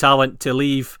County talent to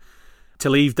leave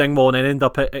Dingwall and then end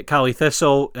up at Caley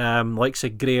Thistle. Likes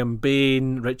of Graham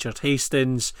Bain, Richard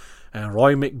Hastings,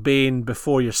 Roy McBain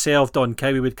before yourself, Don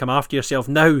Cowie would come after yourself.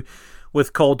 Now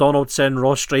with Col Donaldson,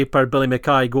 Ross Draper, Billy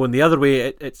Mackay going the other way,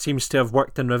 it seems to have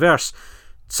worked in reverse.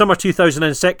 Summer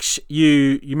 2006,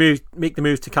 you make the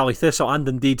move to Caley Thistle and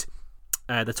indeed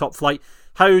the top flight.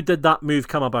 How did that move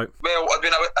come about? Well,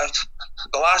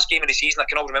 the last game of the season, I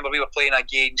can all remember we were playing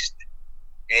against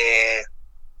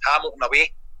Hamilton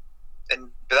away, and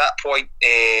by that point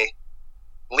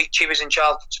Leachy was in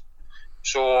charge,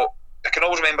 so I can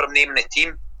always remember him naming the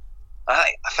team.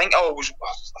 I think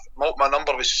my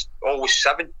number was always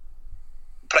 7.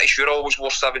 I'm pretty sure I always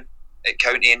wore 7 at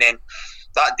County, and then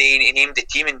that day he named the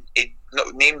team and he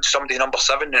named somebody number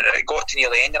 7, and it got to near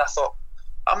the end and I thought,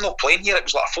 I'm not playing here. It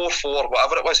was like 4-4,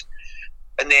 whatever it was,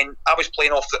 and then I was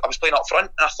playing up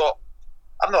front, and I thought,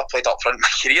 I've never played up front in my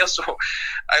career, so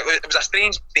it was a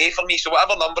strange day for me. So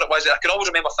whatever number it was, I can always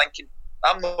remember thinking,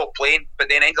 I'm not playing, but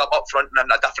then ended up front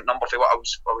and a different number for what I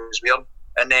was wearing.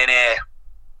 And then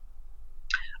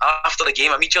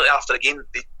immediately after the game,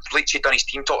 Leachy had done his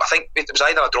team talk. I think it was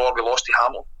either a draw or we lost to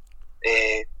Hamilton,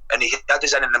 and he had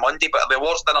us in the Monday, but the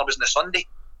awards dinner was on the Sunday.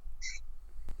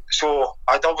 So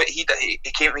he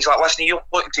came and he's like, listen, you're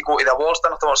looking to go to the awards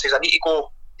dinner tomorrow. He says, I need to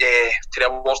go to the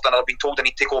awards dinner. I've been told I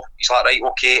need to go. He's like, right,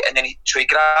 okay. And then he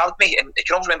grabbed me, and I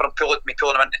can always remember him pulling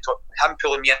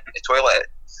me into the toilet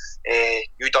at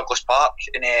New Douglas Park,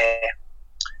 and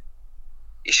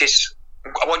he says,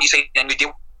 I want you to sign a new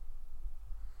deal.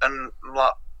 And I'm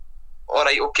like, all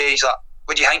right, okay. He's like,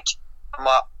 what do you think? I'm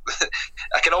like,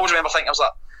 I can always remember thinking, I was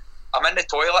like, I'm in the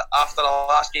toilet after the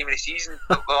last game of the season.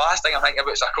 The last thing I'm thinking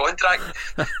about is a contract.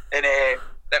 And it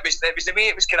was the way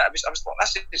it was kind of, I was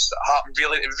like, this is happened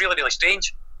really, it was really, really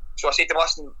strange. So I said to him,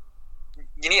 listen,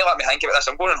 you need to let me think about this.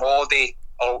 I'm going on holiday.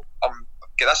 I'll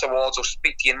get this awards. I'll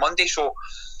speak to you on Monday. So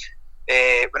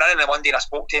went in on Monday and I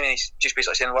spoke to him, and he's just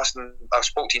basically saying, listen, I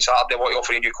spoke to you on Saturday, I want to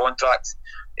offer you a new contract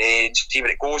and see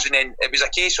where it goes. And then it was a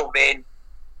case of then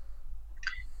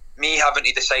me having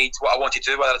to decide what I wanted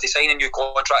to do, whether to sign a new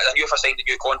contract. I knew if I signed a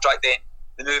new contract, then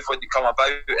the move wouldn't come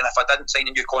about, and if I didn't sign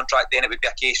a new contract, then it would be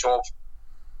a case of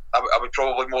I would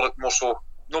probably more so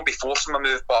not be forcing my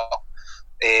move, but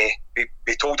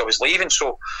be told I was leaving.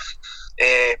 So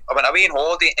I went away on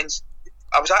holiday, and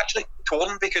I was actually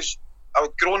torn because I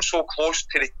had grown so close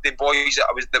to the boys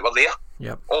that were there.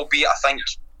 Yep. Albeit I think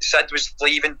Sid was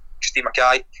leaving, Steve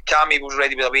Mackay, Cammy was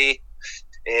ready to be away.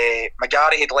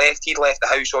 McGarry had left the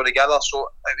house altogether, so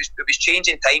it was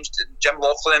changing times. Jim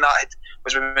Laughlin and that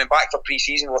was when we went back for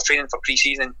pre-season. We were training for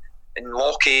pre-season, and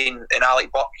Lockie and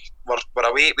Alec Buck were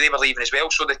away. They were leaving as well,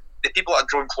 so the people that I'd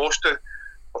grown close to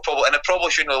were probably, and I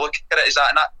probably shouldn't have looked at it as that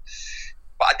and that,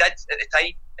 but I did at the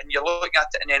time. And you're looking at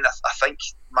it, and then I think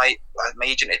my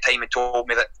agent at the time had told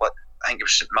me that, I think it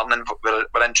was St Mirren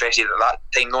were interested at that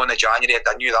time, not in the January,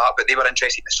 I knew that, but they were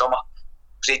interested in the summer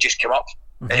because they just came up.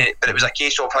 Mm-hmm. But it was a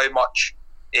case of how much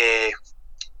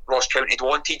Ross County had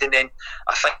wanted, and then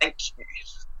I think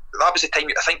that was the time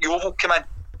I think Yeovil came in,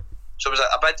 so it was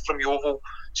a bid from Yeovil,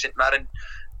 St Mirren,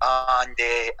 and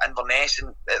Inverness,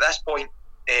 and at this point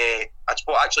I'd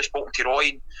actually spoken to Roy,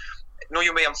 and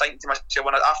you way I'm thinking to myself,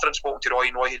 after I'd spoken to Roy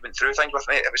and Roy had went through things with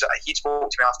me, he'd spoke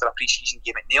to me after a pre-season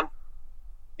game at Nairn,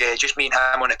 just me and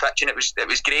him on the pitch, and it was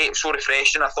great, it was so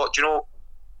refreshing. I thought,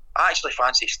 I actually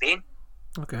fancy staying.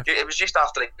 Okay. It was just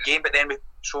after the game, but then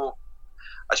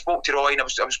I spoke to Roy, and I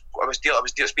was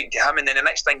speaking to him, and then the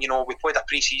next thing we played a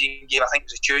pre-season game. I think it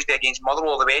was a Tuesday against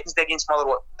Motherwell, or the Wednesday against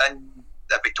Motherwell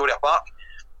at Victoria Park,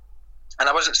 and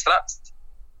I wasn't stripped.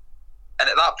 And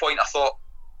at that point, I thought,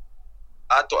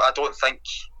 I don't think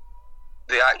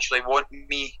they actually want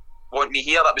me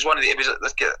here. That was it was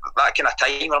that kind of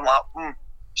time where I'm like,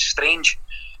 strange.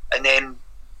 And then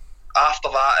after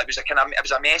that, it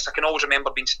was a mess. I can always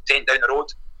remember being sent down the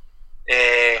road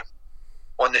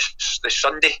on the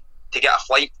Sunday to get a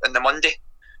flight on the Monday.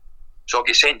 So I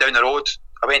get sent down the road.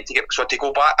 To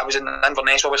go back. I was in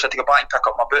Inverness, obviously, to go back and pick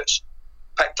up my boots.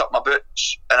 Picked up my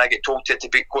boots, and I get told to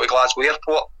go to Glasgow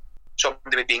Airport.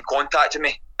 Somebody would be in contact with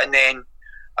me, and then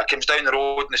I comes down the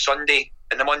road on the Sunday,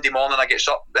 and the Monday morning I gets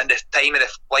up, and the time of the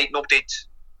flight nobody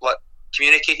had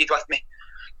communicated with me,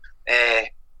 and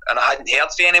I hadn't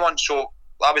heard from anyone, so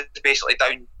I was basically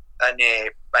down in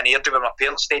Airdrie where my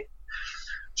parents stayed.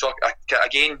 So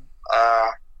it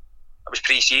was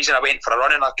pre-season. I went for a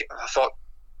run, and I thought,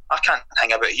 I can't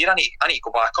hang about here. I need to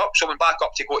go back up. So I went back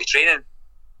up to go to training. I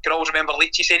can always remember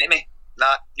Leachy saying to me,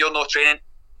 "Nah, you're not training.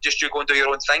 Just you go and do your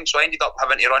own thing." So I ended up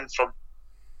having to run from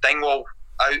Dingwall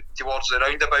out towards the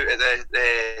roundabout at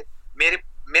the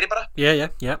Maryborough. Yeah.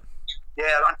 Yeah,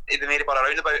 I ran to the Maryborough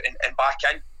roundabout and back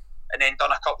in, and then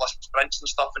done a couple of sprints and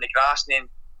stuff in the grass. And then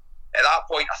at that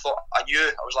point, I knew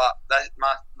I was like,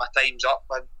 my time's up.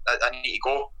 I need to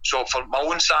go. So for my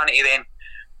own sanity, then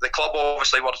the club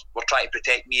obviously were trying to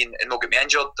protect me and not get me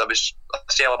injured. I was a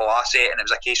sellable asset, and it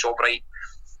was a case of, right,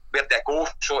 where did I go?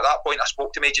 So at that point, I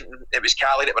spoke to my agent, and it was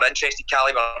Cali that were interested.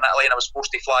 Cali were in Italy, and I was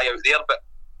supposed to fly out there, but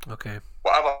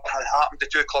whatever had happened, the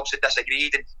two clubs had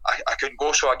disagreed, and I couldn't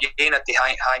go. So again, I had to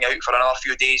hang out for another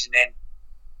few days, and then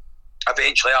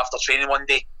eventually, after training one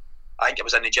day, I think it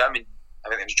was in the gym, and I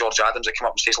think it was George Adams that came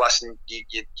up and says, "Listen, you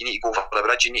need to go over the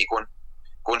bridge. You need to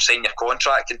go and sign your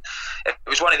contract." And it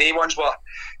was one of the ones where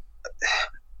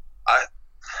I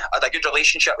had a good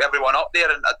relationship with everyone up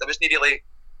there, and there wasn't really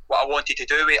what I wanted to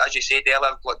do, as you said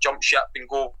earlier, jump ship and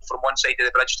go from one side of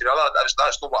the bridge to the other.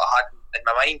 That's not what I had in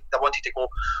my mind. I wanted to go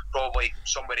probably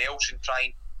somewhere else and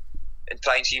try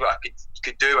and see what I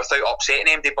could do without upsetting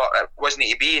anybody, but it wasn't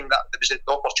to be, and that there was an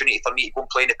opportunity for me to go and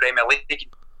play in the Premier League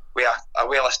with a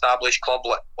well-established club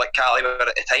like Cali were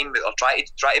at the time, that are trying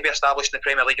to be established in the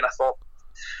Premier League, and I thought,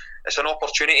 it's an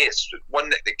opportunity. It's one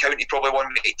that the county probably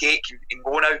wanted me to take and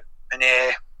go now, and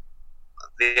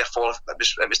therefore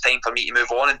it was time for me to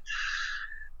move on,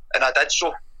 and I did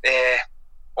so.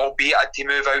 Albeit I had to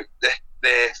move out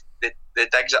the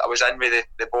digs that I was in with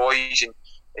the boys and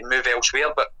move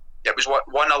elsewhere, but it was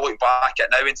one I look back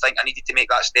at now and think I needed to make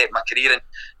that step in my career,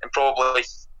 and probably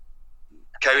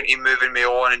county moving me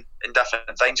on and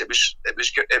different things. It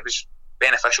was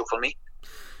beneficial for me.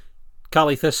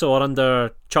 Cali Thistle are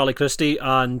under Charlie Christie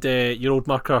and your old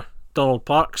marker Donald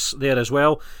Parks there as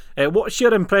well. What's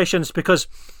your impressions? Because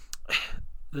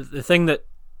the thing that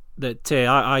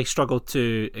I struggle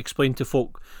to explain to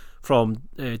folk from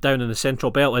down in the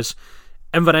Central Belt is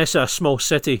Inverness is a small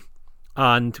city,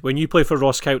 and when you play for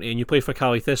Ross County and you play for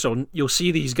Cali Thistle, you'll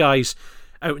see these guys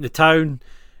out in the town,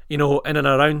 in and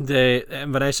around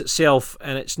Inverness itself,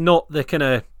 and it's not the kind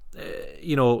of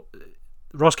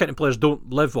Ross County players don't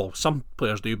live, well, some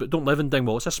players do, but don't live in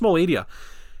Dingwall. It's a small area.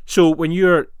 So when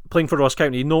you're playing for Ross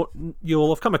County, you'll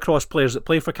have come across players that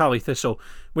play for Cali Thistle.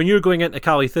 When you're going into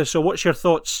Cali Thistle, what's your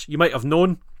thoughts? You might have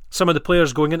known some of the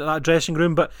players going into that dressing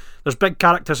room, but there's big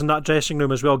characters in that dressing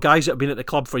room as well. Guys that have been at the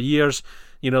club for years,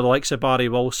 the likes of Barry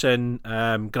Wilson,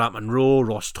 Grant Monroe,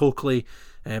 Ross Tokley,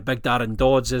 Big Darren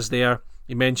Dodds is there.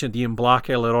 You mentioned Ian Black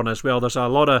earlier on as well. There's a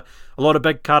lot of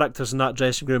big characters in that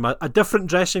dressing room. A different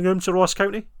dressing room to Ross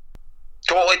County?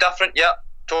 Totally different, yeah.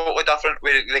 Totally different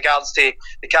with regards to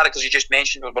the characters you just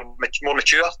mentioned. Were more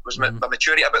mature. There was a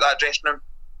maturity about that dressing room.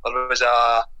 There was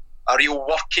a real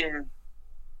working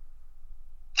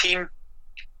team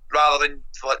rather than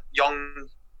young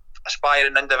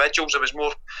aspiring individuals. There was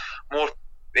more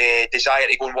desire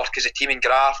to go and work as a team and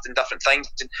graft and different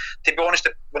things. And to be honest,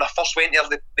 when I first went there,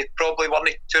 they probably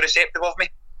weren't too receptive of me.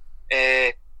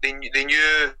 They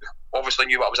obviously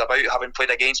knew what I was about, having played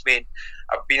against me, and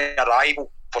I've been a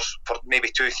rival for maybe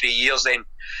 2-3 years then.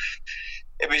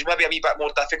 it was maybe a wee bit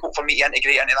more difficult for me to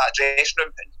integrate into that dressing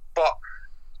room. But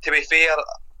to be fair,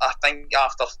 I think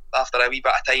after a wee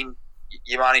bit of time,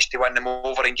 you managed to win them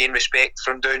over and gain respect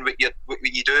from doing what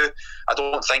you do. I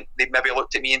don't think they maybe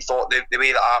looked at me and thought the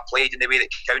way that I played and the way that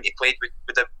County played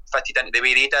would have fitted into the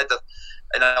way they did,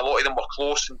 and a lot of them were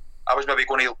close, and I was maybe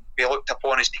going to be looked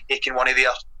upon as taking one of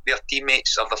their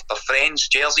teammates or their friends'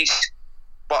 jerseys.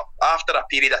 But after a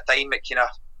period of time, it kind of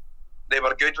they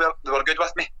were good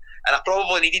with me, and I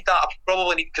probably needed that.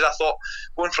 Because I thought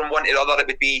going from one to the other it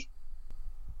would be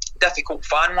difficult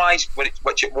fan wise,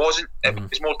 which it wasn't. It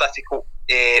was more difficult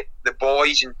the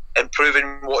boys and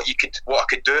proving what I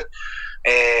could do,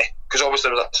 because obviously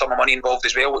there was a sum of money involved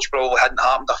as well, which probably hadn't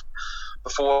happened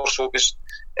before. So it was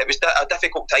a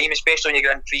difficult time, especially when you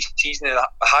get in pre-season, and I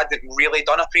hadn't really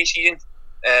done a pre-season,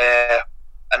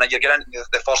 and you get into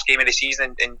the first game of the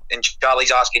season and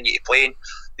Charlie's asking you to play, and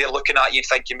they're looking at you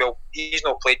thinking, well, he's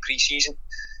not played pre-season.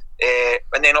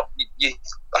 And then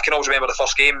I can always remember the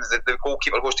first game, the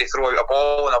goalkeeper goes to throw out a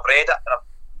ball, and I've read it, and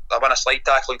I win a slide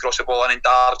tackle and cross the ball in, and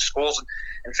Dard scores,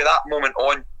 and for that moment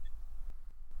on,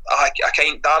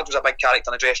 Dard was a big character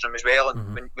in the dressing room as well,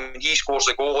 and when he scores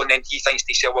the goal and then he thinks to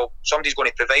himself, well, somebody's going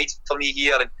to provide for me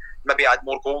here and maybe add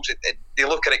more goals, they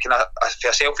look at it kind of from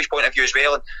a selfish point of view as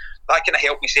well, and that kind of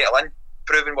helped me settle in,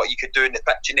 proving what you could do in the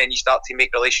pitch, and then you start to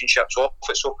make relationships off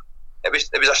it. So it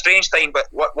was a strange time, but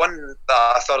one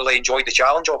that I thoroughly enjoyed the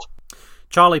challenge of.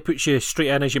 Charlie puts you straight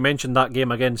in, as you mentioned, that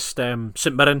game against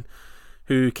St Mirren,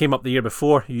 who came up the year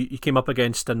before you came up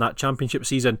against in that championship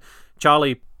season.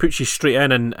 Charlie puts you straight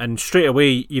in, and straight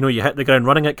away, you hit the ground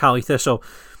running at Caley Thistle.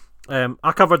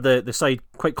 I covered the side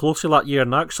quite closely that year,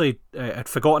 and actually had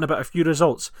forgotten about a few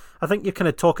results. I think you're kind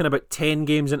of talking about 10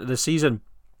 games into the season,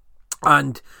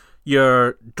 and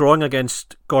you're drawing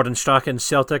against Gordon Strachan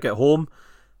Celtic at home,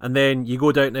 and then you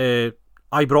go down to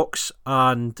Ibrox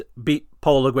and beat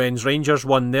Paul Le Guen's Rangers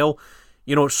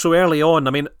 1-0. So early on,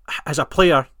 I mean, as a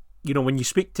player, when you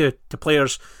speak to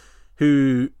players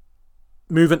who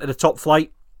move into the top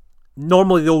flight,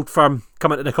 normally the old firm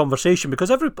come into the conversation, because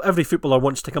every footballer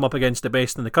wants to come up against the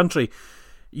best in the country.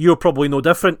 You're probably no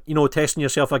different, testing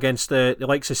yourself against the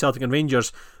likes of Celtic and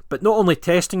Rangers. But not only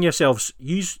testing yourselves,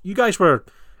 you guys were,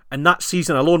 in that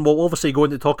season alone, we'll obviously go on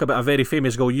to talk about a very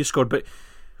famous goal you scored, but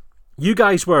you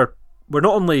guys were not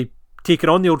only taking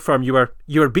on the old firm, you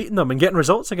were beating them and getting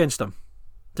results against them.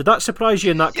 Did that surprise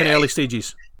you in that kind of early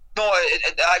stages? No,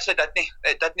 it actually didn't.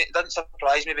 It didn't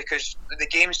surprise me, because the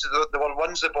games, there were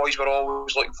ones the boys were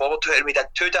always looking forward to, and we did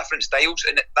two different styles,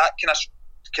 and that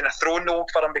kind of thrown the old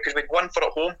firm, because we'd one for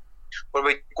at home where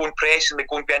we'd go and press and we'd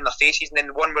go and be in their faces, and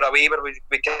then one were away where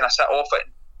we'd kind of sit off it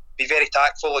and be very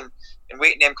tactful and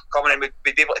waiting them coming, and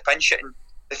we'd be able to pinch it. And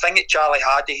the thing that Charlie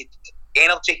had, he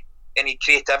had energy and he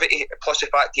had creativity, plus the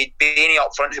fact he had Bainey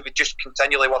up front who would just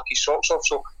continually work his socks off.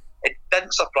 So it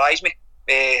didn't surprise me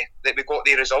that we got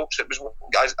the results. It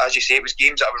was, as you say, it was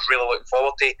games that I was really looking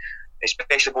forward to,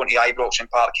 especially going to Ibrox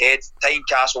and Parkhead.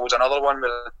 Tynecastle was another one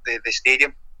with the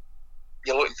stadium.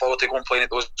 You're looking forward to going playing at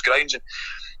those grounds, and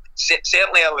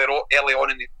certainly early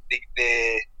on in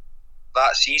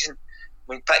that season,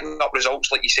 when picking up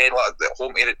results like you said, like at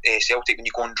home to Celtic, when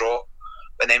you go and draw,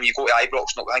 and then you go to Ibrox,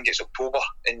 I think it's October,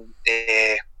 and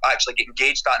actually get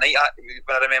engaged that night.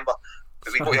 When I remember,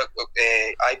 we go to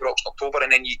Ibrox in October,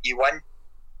 and then you win.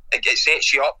 It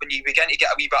sets you up, and you begin to get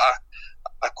a wee bit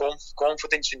of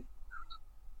confidence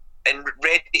and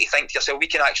ready to think to yourself, we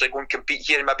can actually go and compete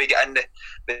here and maybe get in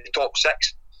the top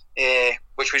six,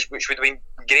 which would have been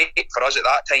great for us at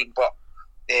that time. But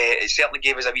it certainly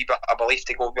gave us a wee bit of belief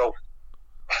to go, well,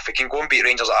 if we can go and beat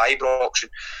Rangers at Ibrox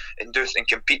and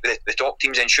compete with the top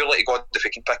teams, then surely to God, if we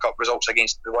can pick up results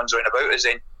against the ones around about us,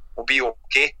 then we'll be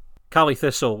okay. Caley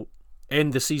Thistle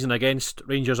end the season against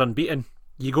Rangers unbeaten.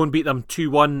 You go and beat them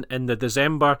 2-1 in the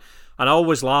December, and I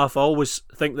always laugh. I always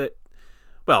think that,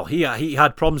 well, he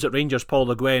had problems at Rangers, Paul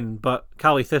Le Guen, but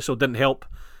Caley Thistle didn't help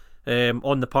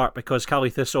on the part, because Caley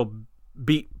Thistle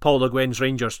beat Paul Le Guen's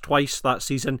Rangers twice that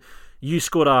season. You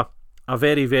scored a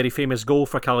very, very famous goal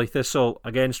for Caley Thistle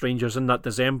against Rangers in that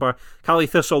December. Caley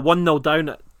Thistle 1-0 down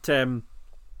at I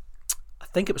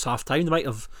think it was half time. They might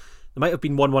have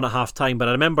been 1-1 at half time, but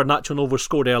I remember Nacho Novo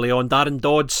scored early on. Darren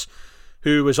Dodds,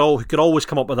 who could always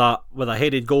come up with a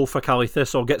headed goal for Caley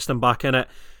Thistle, gets them back in it,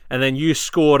 and then you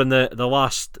score in the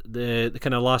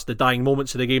dying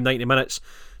moments of the game, 90 minutes.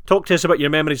 Talk to us about your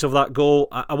memories of that goal.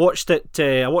 I watched it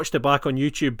back on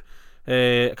YouTube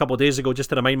a couple of days ago,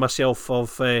 just to remind myself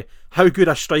of how good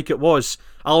a strike it was.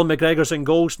 Alan McGregor's in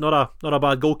goals, not a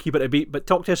bad goalkeeper to beat. But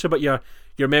talk to us about your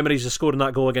memories of scoring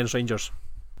that goal against Rangers.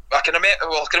 I can remember.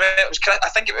 Well, I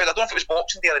think I don't know if it was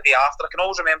Boxing Day or the day after. I can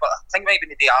always remember. I think it might have been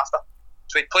the day after.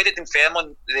 So we'd played at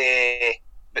Dunfermline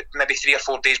maybe 3 or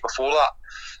 4 days before that,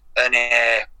 and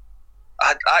I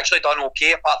had actually done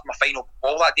okay apart from my final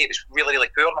ball that day. It was really, really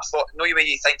poor, and I thought, no way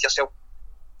you think to yourself,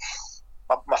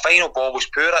 my final ball was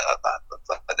poor. It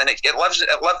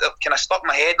kind of stuck in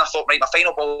my head, and I thought, right, my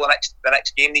final ball the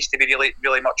next game needs to be really,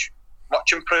 really much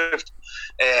improved.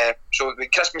 So we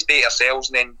Christmas Day ourselves,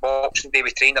 and then Boxing Day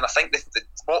we trained, and I think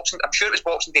I'm sure it was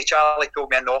Boxing Day, Charlie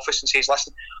pulled me in the office and says,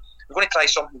 listen, I'm going to try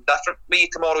something different with you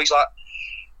tomorrow. He's like,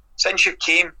 since you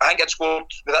came, I think I'd scored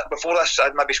before this,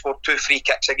 I'd maybe scored 2 free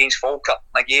kicks against Falkirk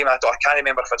in a game. I can't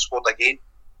remember if I'd scored again,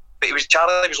 but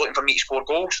Charlie was looking for me to score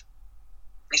goals.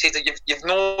 He said that you've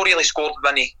not really scored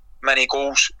many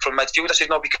goals from midfield. I said,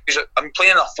 no, because I'm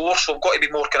playing in a 4, so I've got to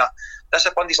be more kind of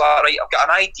disciplined. He's like, right, I've got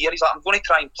an idea. He's like, I'm going to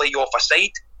try and play you off a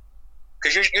side,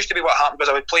 because used to be what happened was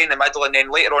I would play in the middle, and then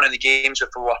later on in the games, if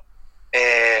we were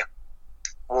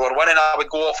winning, I would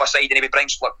go off a side, and he would bring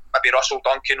maybe Russell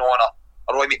Duncan on,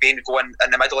 or Roy McBain would go in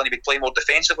the middle, and he would play more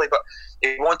defensively. But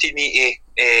he wanted me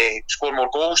to score more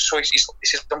goals, so he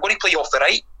says, I'm going to play you off the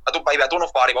right. I don't know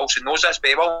if Barry Wilson knows this, but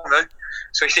he will now.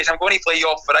 So he says, I'm going to play you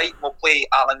off the right, and we'll play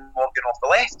Alan Morgan off the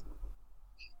left.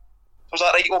 I was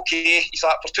like, right, okay. He's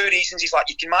like, for 2 reasons. He's like,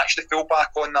 you can match the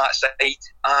fullback on that side,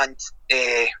 and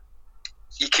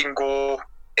you can go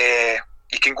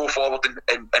forward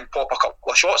and pop a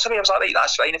couple of shots away. I was like, right,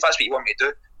 that's fine. If that's what you want me to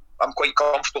do, I'm quite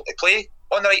comfortable to play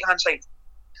on the right hand side.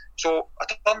 So I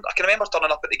can remember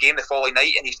turning up at the game the following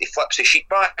night, and he flips the sheet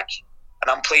back, and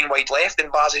I'm playing wide left,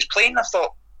 and Baz is playing. I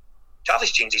thought,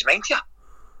 Charlie's changed his mind here.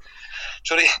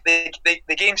 So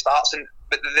the game starts, and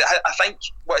I think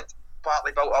what it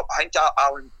partly built up, I think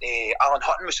Alan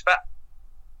Hutton was fit.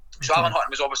 So Alan Hutton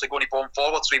was obviously going to bomb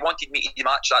forward, so he wanted me to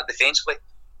match that defensively,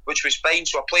 which was fine.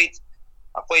 So I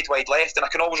played wide left, and I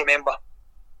can always remember,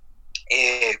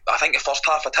 I think the first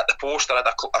half I'd hit the post, or I had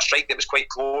a strike that was quite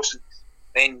close, and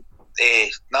then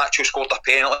Nacho scored a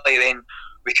penalty, then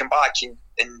we came back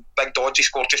and Big Dodgy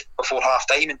scored just before half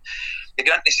time, and they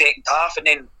got into the second half, and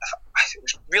then it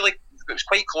was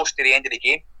quite close to the end of the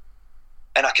game,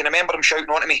 and I can remember him shouting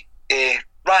on to me,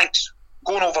 Ranks,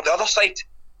 going over the other side.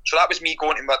 So that was me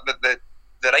going to the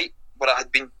right, where I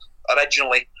had been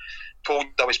originally told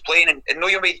I was playing, and no,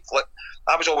 you mean, like,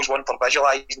 I was always one for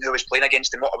visualising who I was playing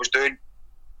against and what I was doing.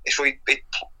 So he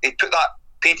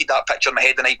painted that picture in my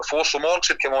head the night before. So Morgs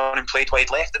had come on and played wide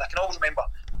left, and I can always remember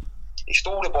he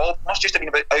stole the ball, must just have been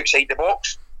about outside the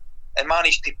box, and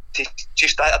managed to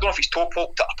just, I don't know if he's toe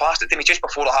poked it or passed it to me just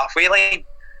before the halfway line.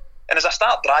 And as I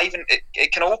start driving,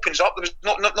 it kind of opens up. There was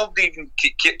nobody even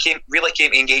came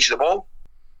to engage the ball.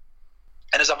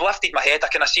 And as I've lifted my head, I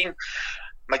kind of seen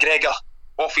McGregor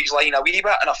off his line a wee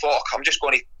bit, and I thought, I'm just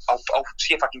going to, I'll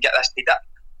see if I can get this to dip.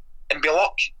 And by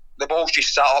luck, the ball's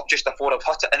just sat up just before I've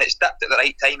hit it, and it's dipped at the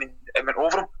right time and went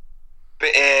over him. But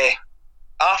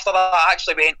after that, I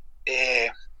actually went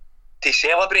to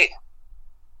celebrate.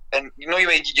 And you know,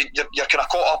 you're kind of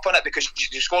caught up in it, because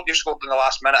you scored in the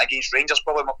last minute against Rangers,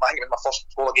 probably I think it was my first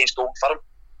goal against Old Firm,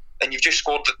 and you've just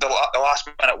scored the last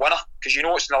minute winner, because you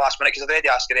know it's in the last minute, because I've already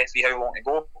asked the referee how long to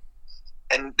go.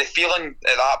 And the feeling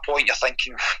at that point, you're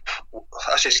thinking,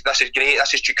 this is great,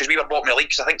 this is true, because we were bottom of the league,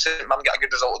 because I think St Mirren got a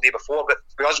good result the day before, but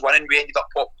with us winning, we ended up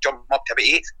jumping up to about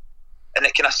 8th, and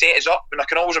it kind of set us up. And I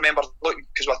can always remember looking,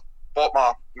 because I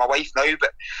bought my wife now,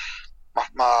 but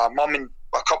my mum and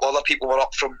a couple of other people were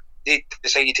up from, they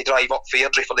decided to drive up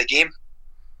Fairdrie for the game,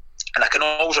 and I can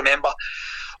always remember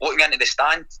looking into the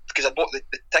stand, because I bought the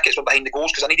tickets were behind the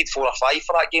goals, because I needed 4 or 5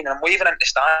 for that game, and I'm waving into the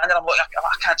stand, and I'm looking,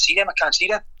 I can't see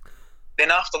them. Then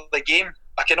after the game,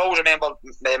 I can always remember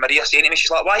Maria saying to me,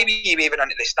 she's like, why were you waving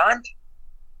into the stand?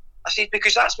 I said,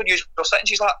 because that's where you were sitting.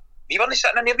 She's like, we weren't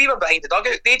sitting in there, we were behind the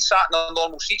dugout. They'd sat in their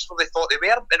normal seats where they thought they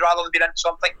were, rather than being into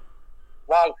something.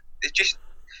 Wow, it just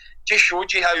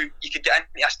showed you how you could get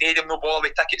into a stadium, no bother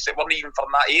with tickets that weren't even from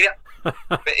that area.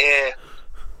 But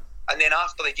and then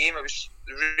after the game, it was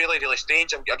really, really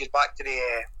strange. I got back to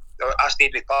I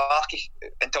stayed with Parky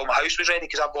until my house was ready,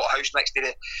 because I bought a house next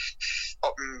to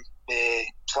up in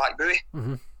Slack Buoy.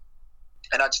 Mm-hmm.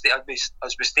 And I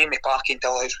was staying with Parky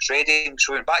until the house was ready, and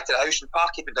so we went back to the house, and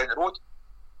Parky went down the road.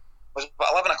 It was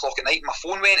about 11 o'clock at night, and my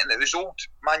phone went, and it was old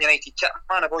Man United kit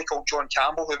man, a boy called John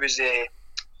Campbell, who was a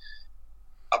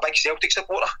big Celtic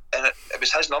supporter, and it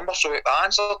was his number, so I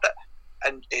answered it,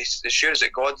 and as sure as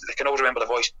it God, I can always remember the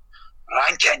voice,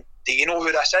 Rankin, do you know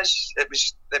who this is? It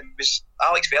was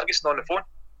Alex Ferguson on the phone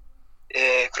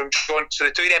from John. So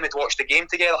the two of them had watched the game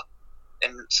together,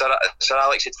 and Sir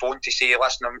Alex had phoned to say,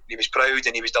 listen, he was proud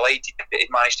and he was delighted that he'd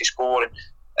managed to score,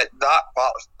 that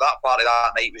part of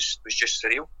that night was just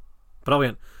surreal.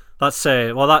 Brilliant. That's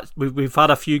we've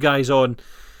had a few guys on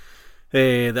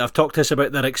that have talked to us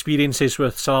about their experiences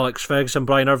with Sir Alex Ferguson.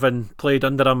 Brian Irvine played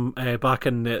under him back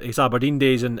in his Aberdeen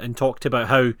days, and talked about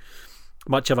how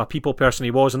much of a people person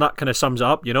he was, and that kind of sums it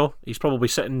up. He's probably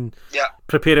sitting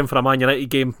preparing for a Man United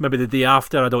game, maybe the day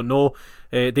after, I don't know,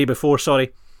 day before,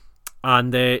 sorry,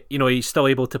 and he's still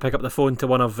able to pick up the phone to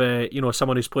one of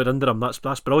someone who's played under him.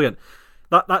 That's brilliant.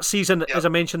 That season, as I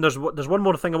mentioned, there's one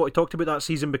more thing I want to talk about that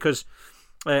season, because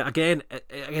again,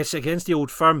 I guess against the Old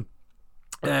Firm,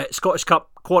 Scottish Cup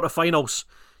quarter-finals,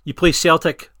 you play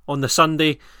Celtic on the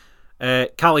Sunday.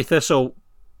 Caley Thistle,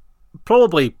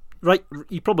 probably right,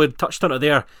 you probably touched on it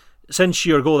there, since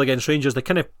your goal against Rangers, they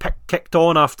kind of kicked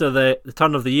on after the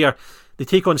turn of the year. They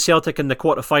take on Celtic in the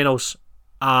quarter-finals,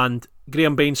 and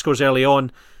Graham Bain scores early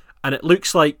on, and it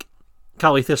looks like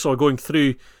Caley Thistle are going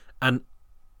through, and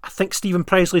I think Stephen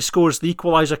Presley scores the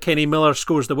equaliser, Kenny Miller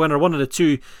scores the winner, one of the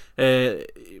two.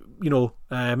 Maybe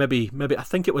I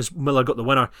think it was Miller got the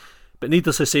winner. But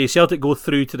needless to say, Celtic go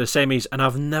through to the semis, and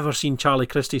I've never seen Charlie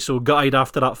Christie so gutted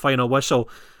after that final whistle.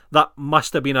 That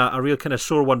must have been a real kind of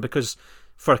sore one, because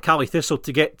for Caley Thistle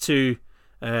to get to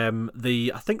I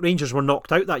think Rangers were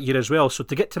knocked out that year as well, so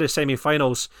to get to the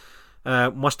semi-finals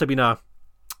must have been a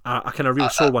kind of real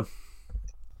sore one.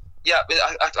 Yeah,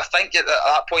 I think at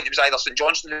that point it was either St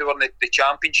Johnstone who were in the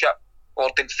Championship, or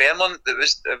Dunfermline that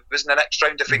was in the next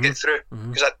round if we get through,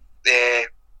 because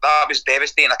that was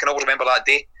devastating. I can always remember that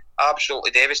day,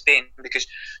 absolutely devastating, because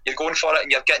you're going for it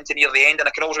and you're getting to near the end, and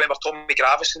I can always remember Tommy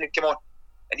Gravison who'd come on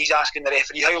and he's asking the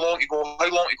referee how long to go,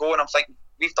 and I'm thinking,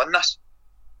 we've done this,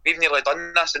 we've nearly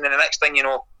done this, and then the next thing you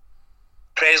know,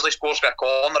 Presley scores for a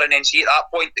corner, and then see at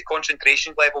that point the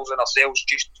concentration levels in ourselves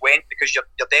just went, because you're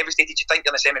devastated. You think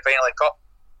you're in the semi-final of the Cup,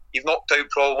 you've knocked out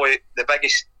probably the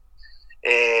biggest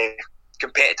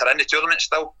competitor in the tournament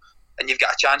still, and you've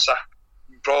got a chance of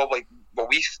probably, well,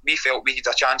 we felt we had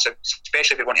a chance of,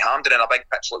 especially if we're going to Hampden in a big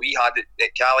pitch like we had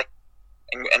at Caley,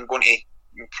 and going to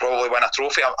probably win a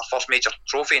trophy, our first major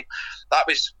trophy. And that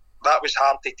was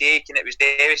hard to take, and it was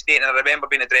devastating. And I remember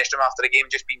being in the dressing room after the game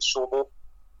just being so low,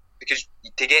 because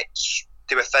to get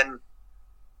to within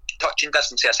touching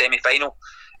distance of a semi-final,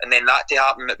 and then that to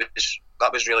happen,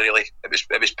 that was really, really,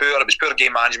 it was poor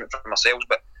game management from ourselves,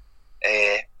 but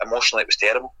emotionally it was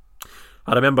terrible.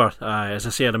 I remember, as I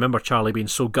say, I remember Charlie being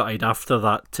so gutted after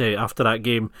that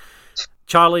game.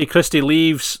 Charlie Christie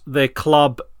leaves the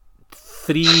club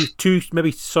two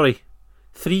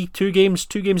games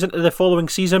into the following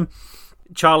season.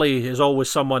 Charlie is always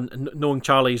someone, knowing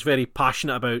Charlie, is very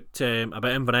passionate about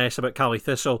Inverness, about Caley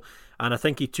Thistle, and I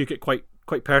think he took it quite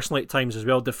personally at times as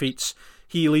well. Defeats.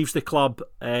 He leaves the club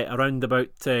around about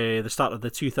the start of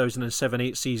the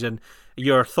 2007-8 season.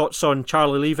 Your thoughts on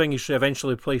Charlie leaving? He's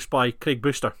eventually replaced by Craig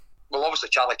Brewster. Well, obviously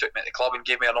Charlie took me to the club and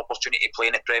gave me an opportunity to play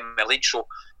in the Premier League, so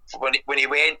when he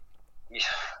went,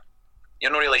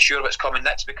 you're not really sure what's coming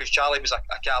next, because Charlie was a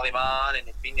Caley man and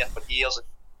he'd been there for years, and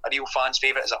a real fan's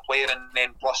favourite as a player, and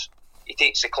then plus he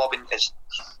takes the club in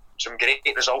some great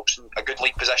results and a good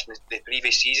league position the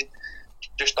previous season.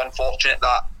 Just unfortunate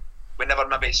that we never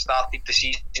maybe started the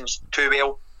seasons too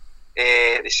well.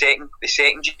 The second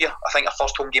year, I think our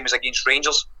first home game was against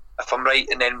Rangers, if I'm right,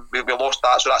 and then we lost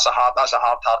that, so that's a hard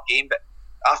game. But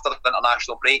after the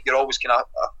international break, you're always kind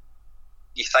of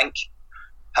you think,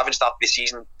 having started the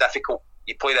season difficult,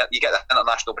 you get the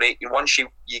international break, and once you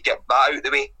get that out of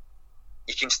the way,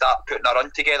 you can start putting a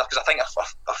run together. Because I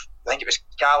think it was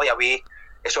Caley away,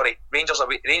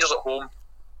 Rangers at home,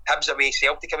 Hibs away,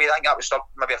 Celtic away. I think that was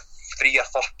maybe 3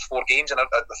 or 4 games, and I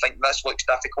think this looks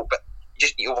difficult, but you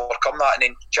just need to overcome that. And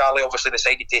then Charlie obviously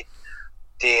decided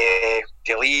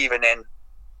to leave, and then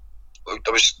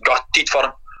I was gutted for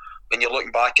him. When you're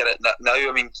looking back at it now,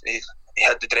 I mean, he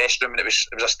had the dressing room, and it was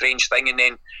a strange thing. And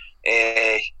then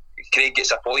Craig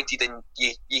gets appointed, and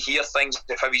you hear things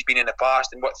of how he's been in the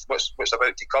past and what's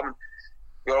about to come.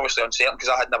 You're obviously uncertain, because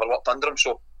I had never worked under him,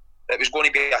 so it was going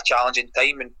to be a challenging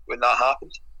time when that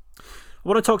happened. I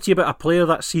want to talk to you about a player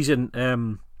that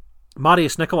season,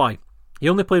 Marius Nicolai. He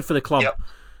only played for the club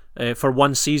for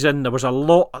one season. There was a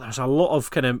lot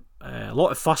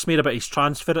of fuss made about his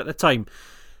transfer at the time.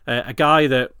 A guy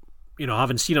that,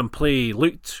 having seen him play,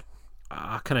 looked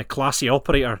a kind of classy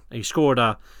operator. He scored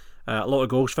a lot of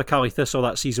goals for Caley Thistle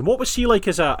that season. What was he like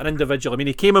as an individual? I mean,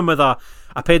 he came in with a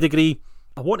pedigree.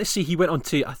 I want to say he went on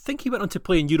to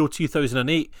play in Euro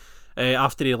 2008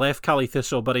 after he left Caley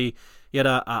Thistle, but he had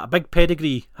a big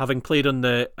pedigree, having played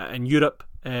in Europe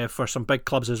for some big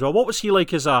clubs as well. What was he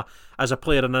like as a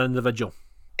player and an individual?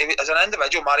 as an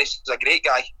individual, Marius is a great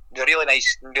guy. He's a really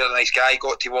nice guy.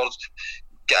 Got towards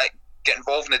get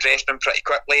involved in the dressing room pretty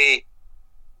quickly.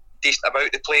 Decent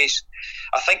about the place.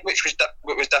 I think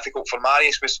what was difficult for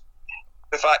Marius was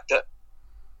the fact that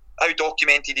how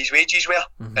documented his wages were,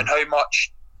 and how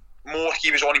much more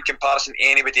he was on in comparison to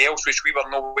anybody else, which we were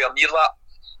nowhere near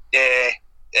that.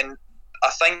 And I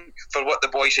think for what the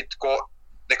boys had got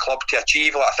the club to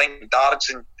achieve, like I think Dards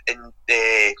and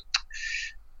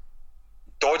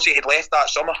Doddsy had left that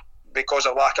summer because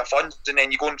of lack of funds, and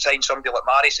then you go and sign somebody like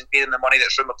Marius and pay them the money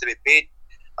that's rumoured to be paid.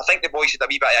 I think the boys had a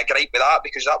wee bit of a gripe with that,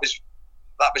 because that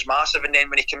was massive. And then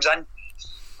when he comes in,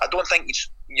 I don't think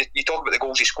you talk about the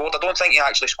goals he scored. I don't think he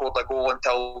actually scored a goal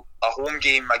until a home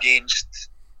game against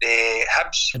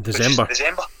Hibs in December.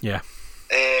 Yeah.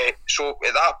 So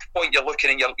at that point, you're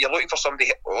looking for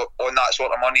somebody on that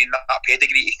sort of money and that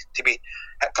pedigree to be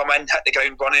come in, hit the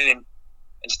ground running,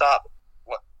 and start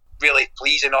really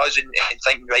pleasing us and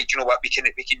thinking, right, you know what, we can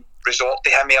resort to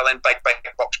him earning big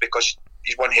bucks because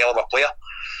he's one hell of a player.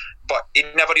 But he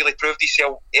never really proved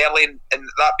himself early, and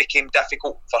that became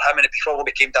difficult for him, and it probably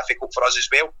became difficult for us as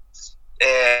well.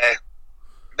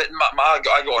 But I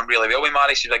got on really well with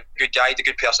Marius. He was a good guy, had a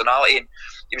good personality, and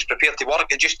he was prepared to work.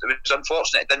 It was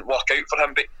unfortunate it didn't work out for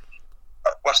him. But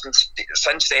listen,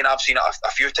 since then I've seen it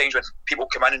a few times when people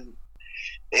come in and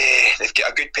they've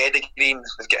got a good pedigree and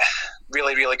they've got a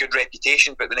really, really good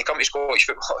reputation, but when they come to Scottish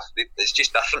football, it's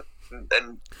just different, and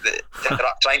they're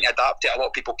trying to adapt it. A lot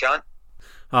of people can't.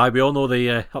 Aye, we all know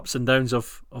the ups and downs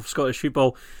of Scottish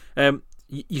football.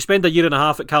 You spend a year and a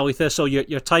half at Caley Thistle.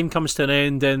 Your time comes to an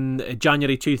end in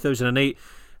January 2008.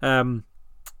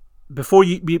 Before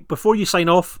you sign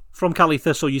off from Caley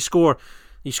Thistle, you score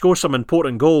some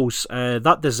important goals.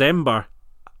 That December,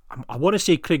 I want to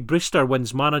say Craig Brewster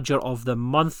wins Manager of the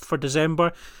Month for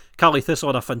December. Caley Thistle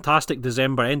had a fantastic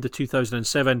December, end of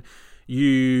 2007.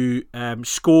 You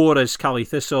score as Caley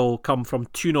Thistle come from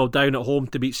 2-0 down at home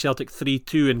to beat Celtic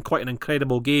 3-2 in quite an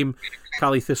incredible game.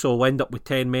 Caley Thistle will end up with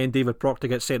 10 men. David Proctor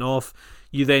gets sent off.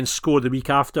 You then score the week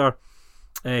after.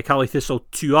 Caley Thistle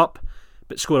 2 up,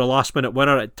 but score a last minute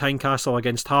winner at Tynecastle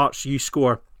against Hearts. You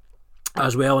score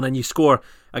as well, and then you score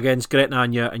against Gretna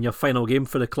in your final game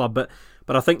for the club. But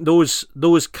I think those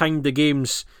kind of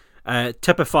games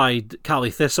typified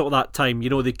Caley Thistle at that time. You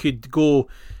know, they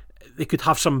could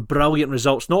have some brilliant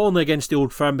results, not only against the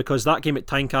Old Firm, because that game at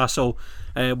Tynecastle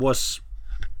was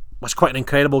quite an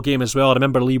incredible game as well. I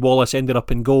remember Lee Wallace ended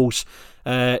up in goals.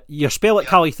 Your spell at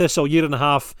Caley Thistle, year and a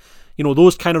half, you know,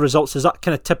 those kind of results, does that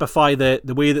kind of typify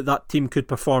the way that team could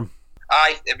perform?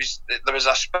 Aye, there was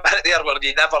a spirit there where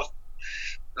they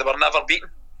were never beaten.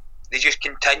 They just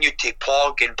continued to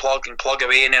plug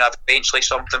away, and then eventually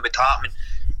something would happen.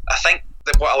 I think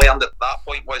that what I learned at that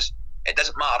point was it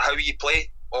doesn't matter how you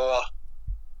play or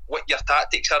what your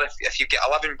tactics are. If you get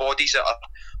 11 bodies that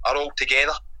are all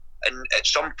together, and at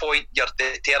some point you're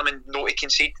determined not to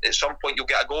concede, at some point you'll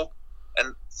get a goal.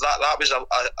 And that was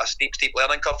a steep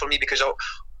learning curve for me, because I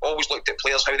always looked at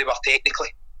players how they were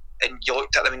technically, and you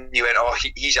looked at them and you went, oh,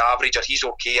 he's average, or he's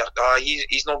okay, or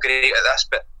he's not great at this.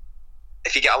 But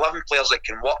if you get 11 players that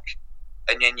can work,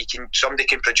 and then somebody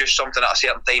can produce something at a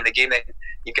certain time in the game, then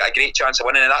you've got a great chance of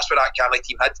winning. And that's what that Caley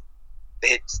team had. They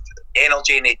had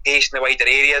energy and they had pace in the wider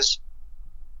areas.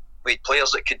 We had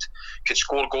players that could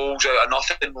score goals out of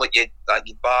nothing, like you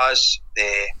Baz.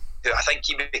 I think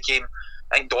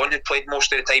Don had played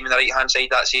most of the time on the right hand side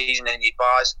that season, and you'd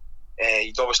Baz.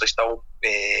 You'd obviously still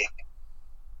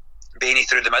Bainey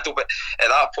through the middle, but at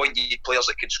that point you had players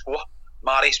that could score.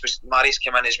 Marius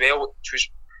came in as well, which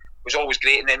was always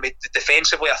great. And then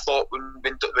defensively, I thought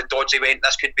when Doddsy went,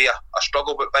 this could be a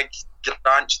struggle, but Big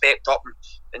Grant stepped up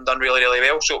and done really, really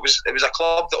well. So it was a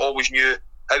club that always knew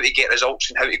how to get results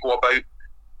and how to go about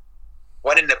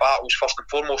winning the battles first and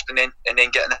foremost, and then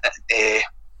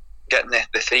getting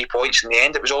the 3 points in the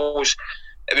end. It was always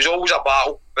a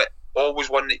battle, but always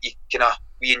one that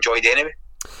we enjoyed anyway.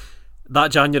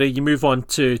 That January, you move on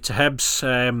to Hibs.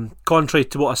 Contrary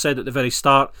to what I said at the very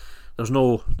start, there's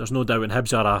no doubt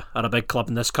Hibs are a big club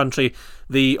in this country.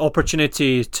 The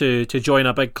opportunity to join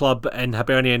a big club in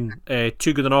Hibernian,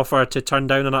 too good an offer to turn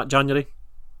down in that January?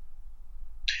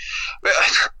 Well,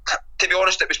 to be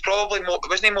honest, it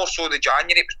wasn't more so the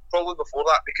January. It was probably before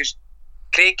that, because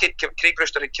Craig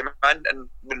Brewster had come in, and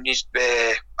when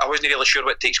I wasn't really sure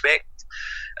what to expect.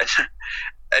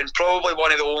 And probably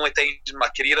one of the only times in my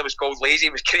career I was called lazy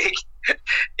was Craig.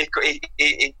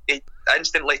 he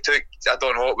instantly took, I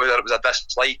don't know whether it was a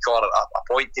dislike or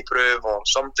a point to prove or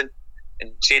something,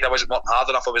 and said I wasn't working hard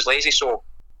enough, I was lazy. So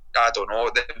I don't know.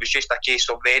 It was just a case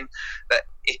of then that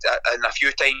and a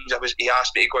few times he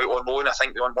asked me to go out on loan. I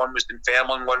think one was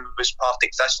Dunfermline, one was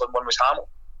Partick Thistle, and one was Hamilton.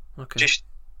 Okay. Just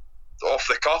off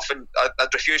the cuff, and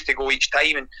I'd refused to go each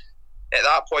time. And at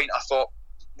that point, I thought,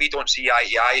 we don't see eye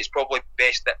to eye. It's probably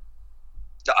best that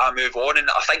I move on. And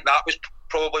I think that was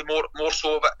probably more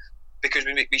so of it, because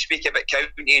when we speak about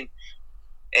County and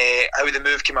how the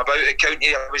move came about at County,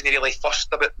 I wasn't really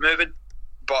fussed about moving.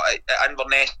 But at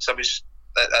Inverness, I was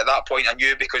at that point, I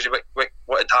knew because of what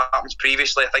had happened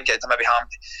previously. I think it had maybe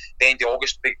happened the end of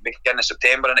August, beginning of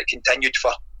September, and it continued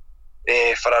for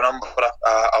a number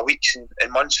of weeks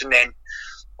and months. And then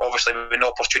obviously when the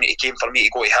opportunity came for me to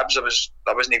go to Hibs,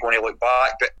 I wasn't going to look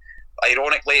back. But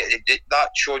ironically, that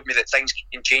showed me that things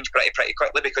can change pretty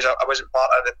quickly, because I wasn't part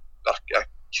of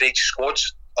Craig's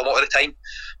squads a lot of the time,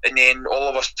 and then all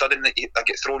of a sudden I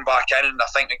get thrown back in. And I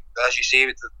think, as you say,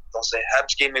 there's the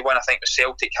Hibs game we won. I think it was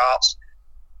Celtic, Hearts.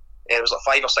 It was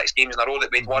like 5 or 6 games in a row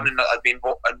that we'd won, and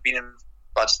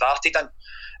I'd started in,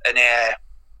 and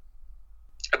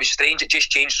it was strange. It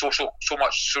just changed so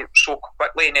much so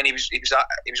quickly. And then he was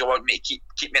wanting me to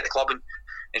keep me at the club and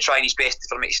trying his best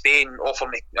for me to stay and offer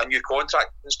me a new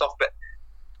contract and stuff. But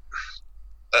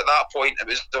at that point, it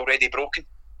was already broken.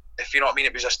 If you know what I mean,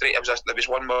 it was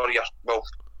one where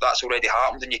that's already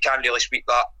happened, and you can't really sweep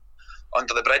that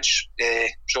under the bridge.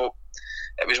 So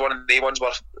it was one of the ones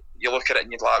where you look at it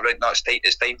and you're like, right, no,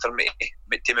 it's time for me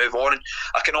to move on. And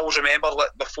I can always remember, like,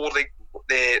 before there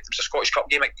was a Scottish Cup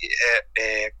game at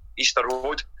Easter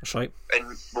Road. That's right.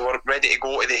 And we were ready to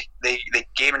go to the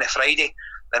game on the Friday,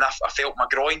 and I felt my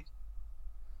groin,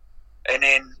 and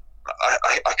then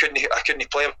I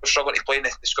couldn't play. I was struggling to play in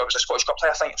the Scottish Cup tie.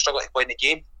 I think I was struggling to play in the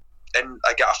game, and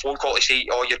I got a phone call to say,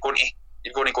 "Oh, you're going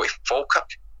to go to Falkirk,"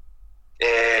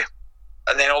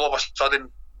 and then all of a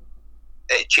sudden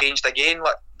it changed again.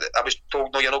 Like, I was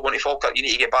told, "No, you're not going to Falkirk. You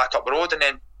need to get back up the road." And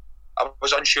then I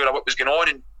was unsure of what was going on,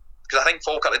 and because I think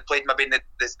Falkirk had played maybe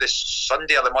the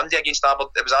Sunday or the Monday against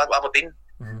Aberdeen. It was Aberdeen,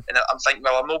 and I'm thinking,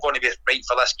 well, I'm not going to be right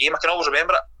for this game. I can always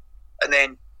remember it. And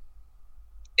then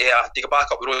to go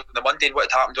back up the road on the Monday, and what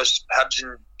had happened was Hibs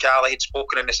and Cali had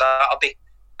spoken on the Saturday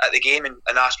at the game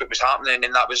and asked what was happening, and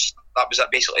then that was it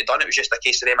basically done. It was just a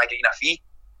case of them agreeing a fee,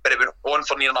 but it went on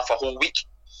for near enough a whole week.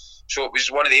 So it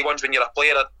was one of the ones, when you're a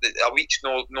player, a week's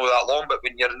no that long, but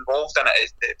when you're involved in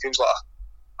it feels like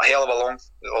a hell of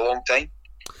a long time.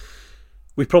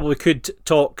 We probably could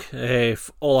talk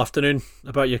all afternoon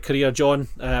about your career, John.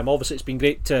 Obviously, it's been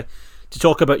great to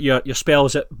talk about your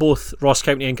spells at both Ross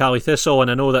County and Cali Thistle, and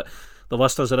I know that the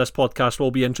listeners of this podcast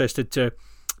will be interested to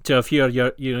hear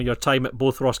your time at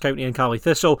both Ross County and Cali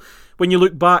Thistle. When you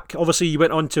look back, obviously you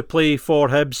went on to play for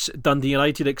Hibs, Dundee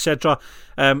United, etc.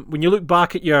 When you look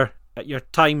back at your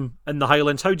time in the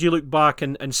Highlands, how do you look back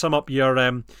and sum up your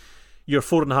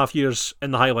 4.5 years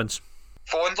in the Highlands?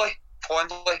 Fondly.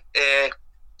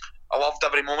 I loved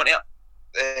every moment of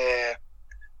it.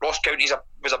 Ross County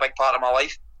was a big part of my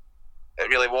life. It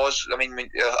really was. I mean,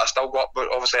 I still go up, but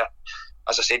obviously,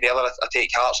 as I said earlier, I take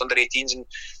Hearts under 18s, and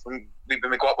when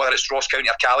we go up, whether it's Ross County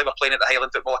or Cali, we're playing at the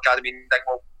Highland Football Academy, and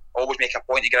we'll always make a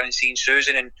point to go in and see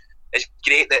Susan. And it's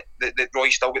great that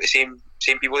Roy's still got the same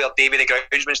people there. Davey, the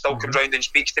groundsman, still comes round and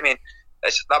speaks to me. And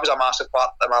that was a massive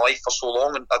part of my life for so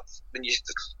long. And when you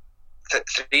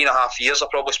 3.5 years I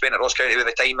probably spent at Ross County by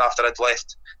the time after I'd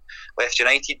left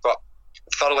United, but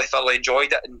thoroughly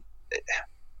enjoyed it, and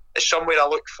it's somewhere I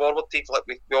look forward to. Like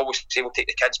we always say, we'll take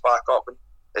the kids back up, and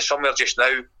it's somewhere just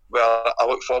now where I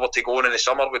look forward to going in the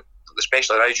summer,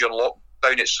 especially now during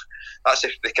lockdown. That's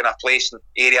the kind of place and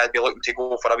area I'd be looking to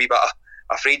go for a wee bit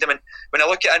of freedom. And when I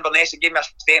look at Inverness, it gave me a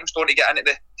stepping stone to get into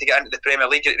the Premier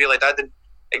League. It really did,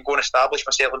 and go and establish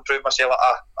myself and prove myself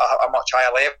at a much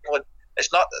higher level. And it's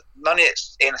none of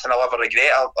it's anything I'll ever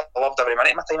regret. I loved every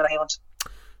minute of my time in the Highlands.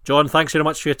 John, thanks very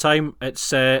much for your time.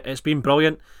 It's been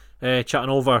brilliant chatting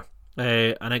over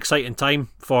an exciting time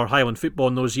for Highland football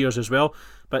in those years as well.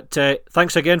 But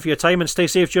thanks again for your time, and stay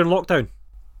safe during lockdown.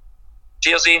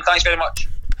 Cheers, Ian. Thanks very much.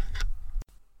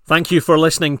 Thank you for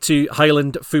listening to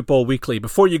Highland Football Weekly.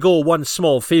 Before you go, one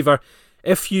small favour.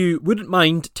 If you wouldn't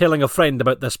mind telling a friend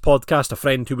about this podcast, a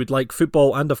friend who would like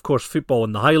football and, of course, football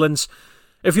in the Highlands.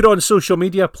 If you're on social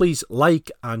media, please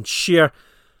like and share.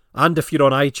 And if you're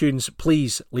on iTunes,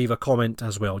 please leave a comment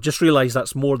as well. Just realise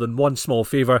that's more than one small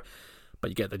favour, but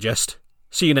you get the gist.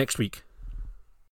 See you next week.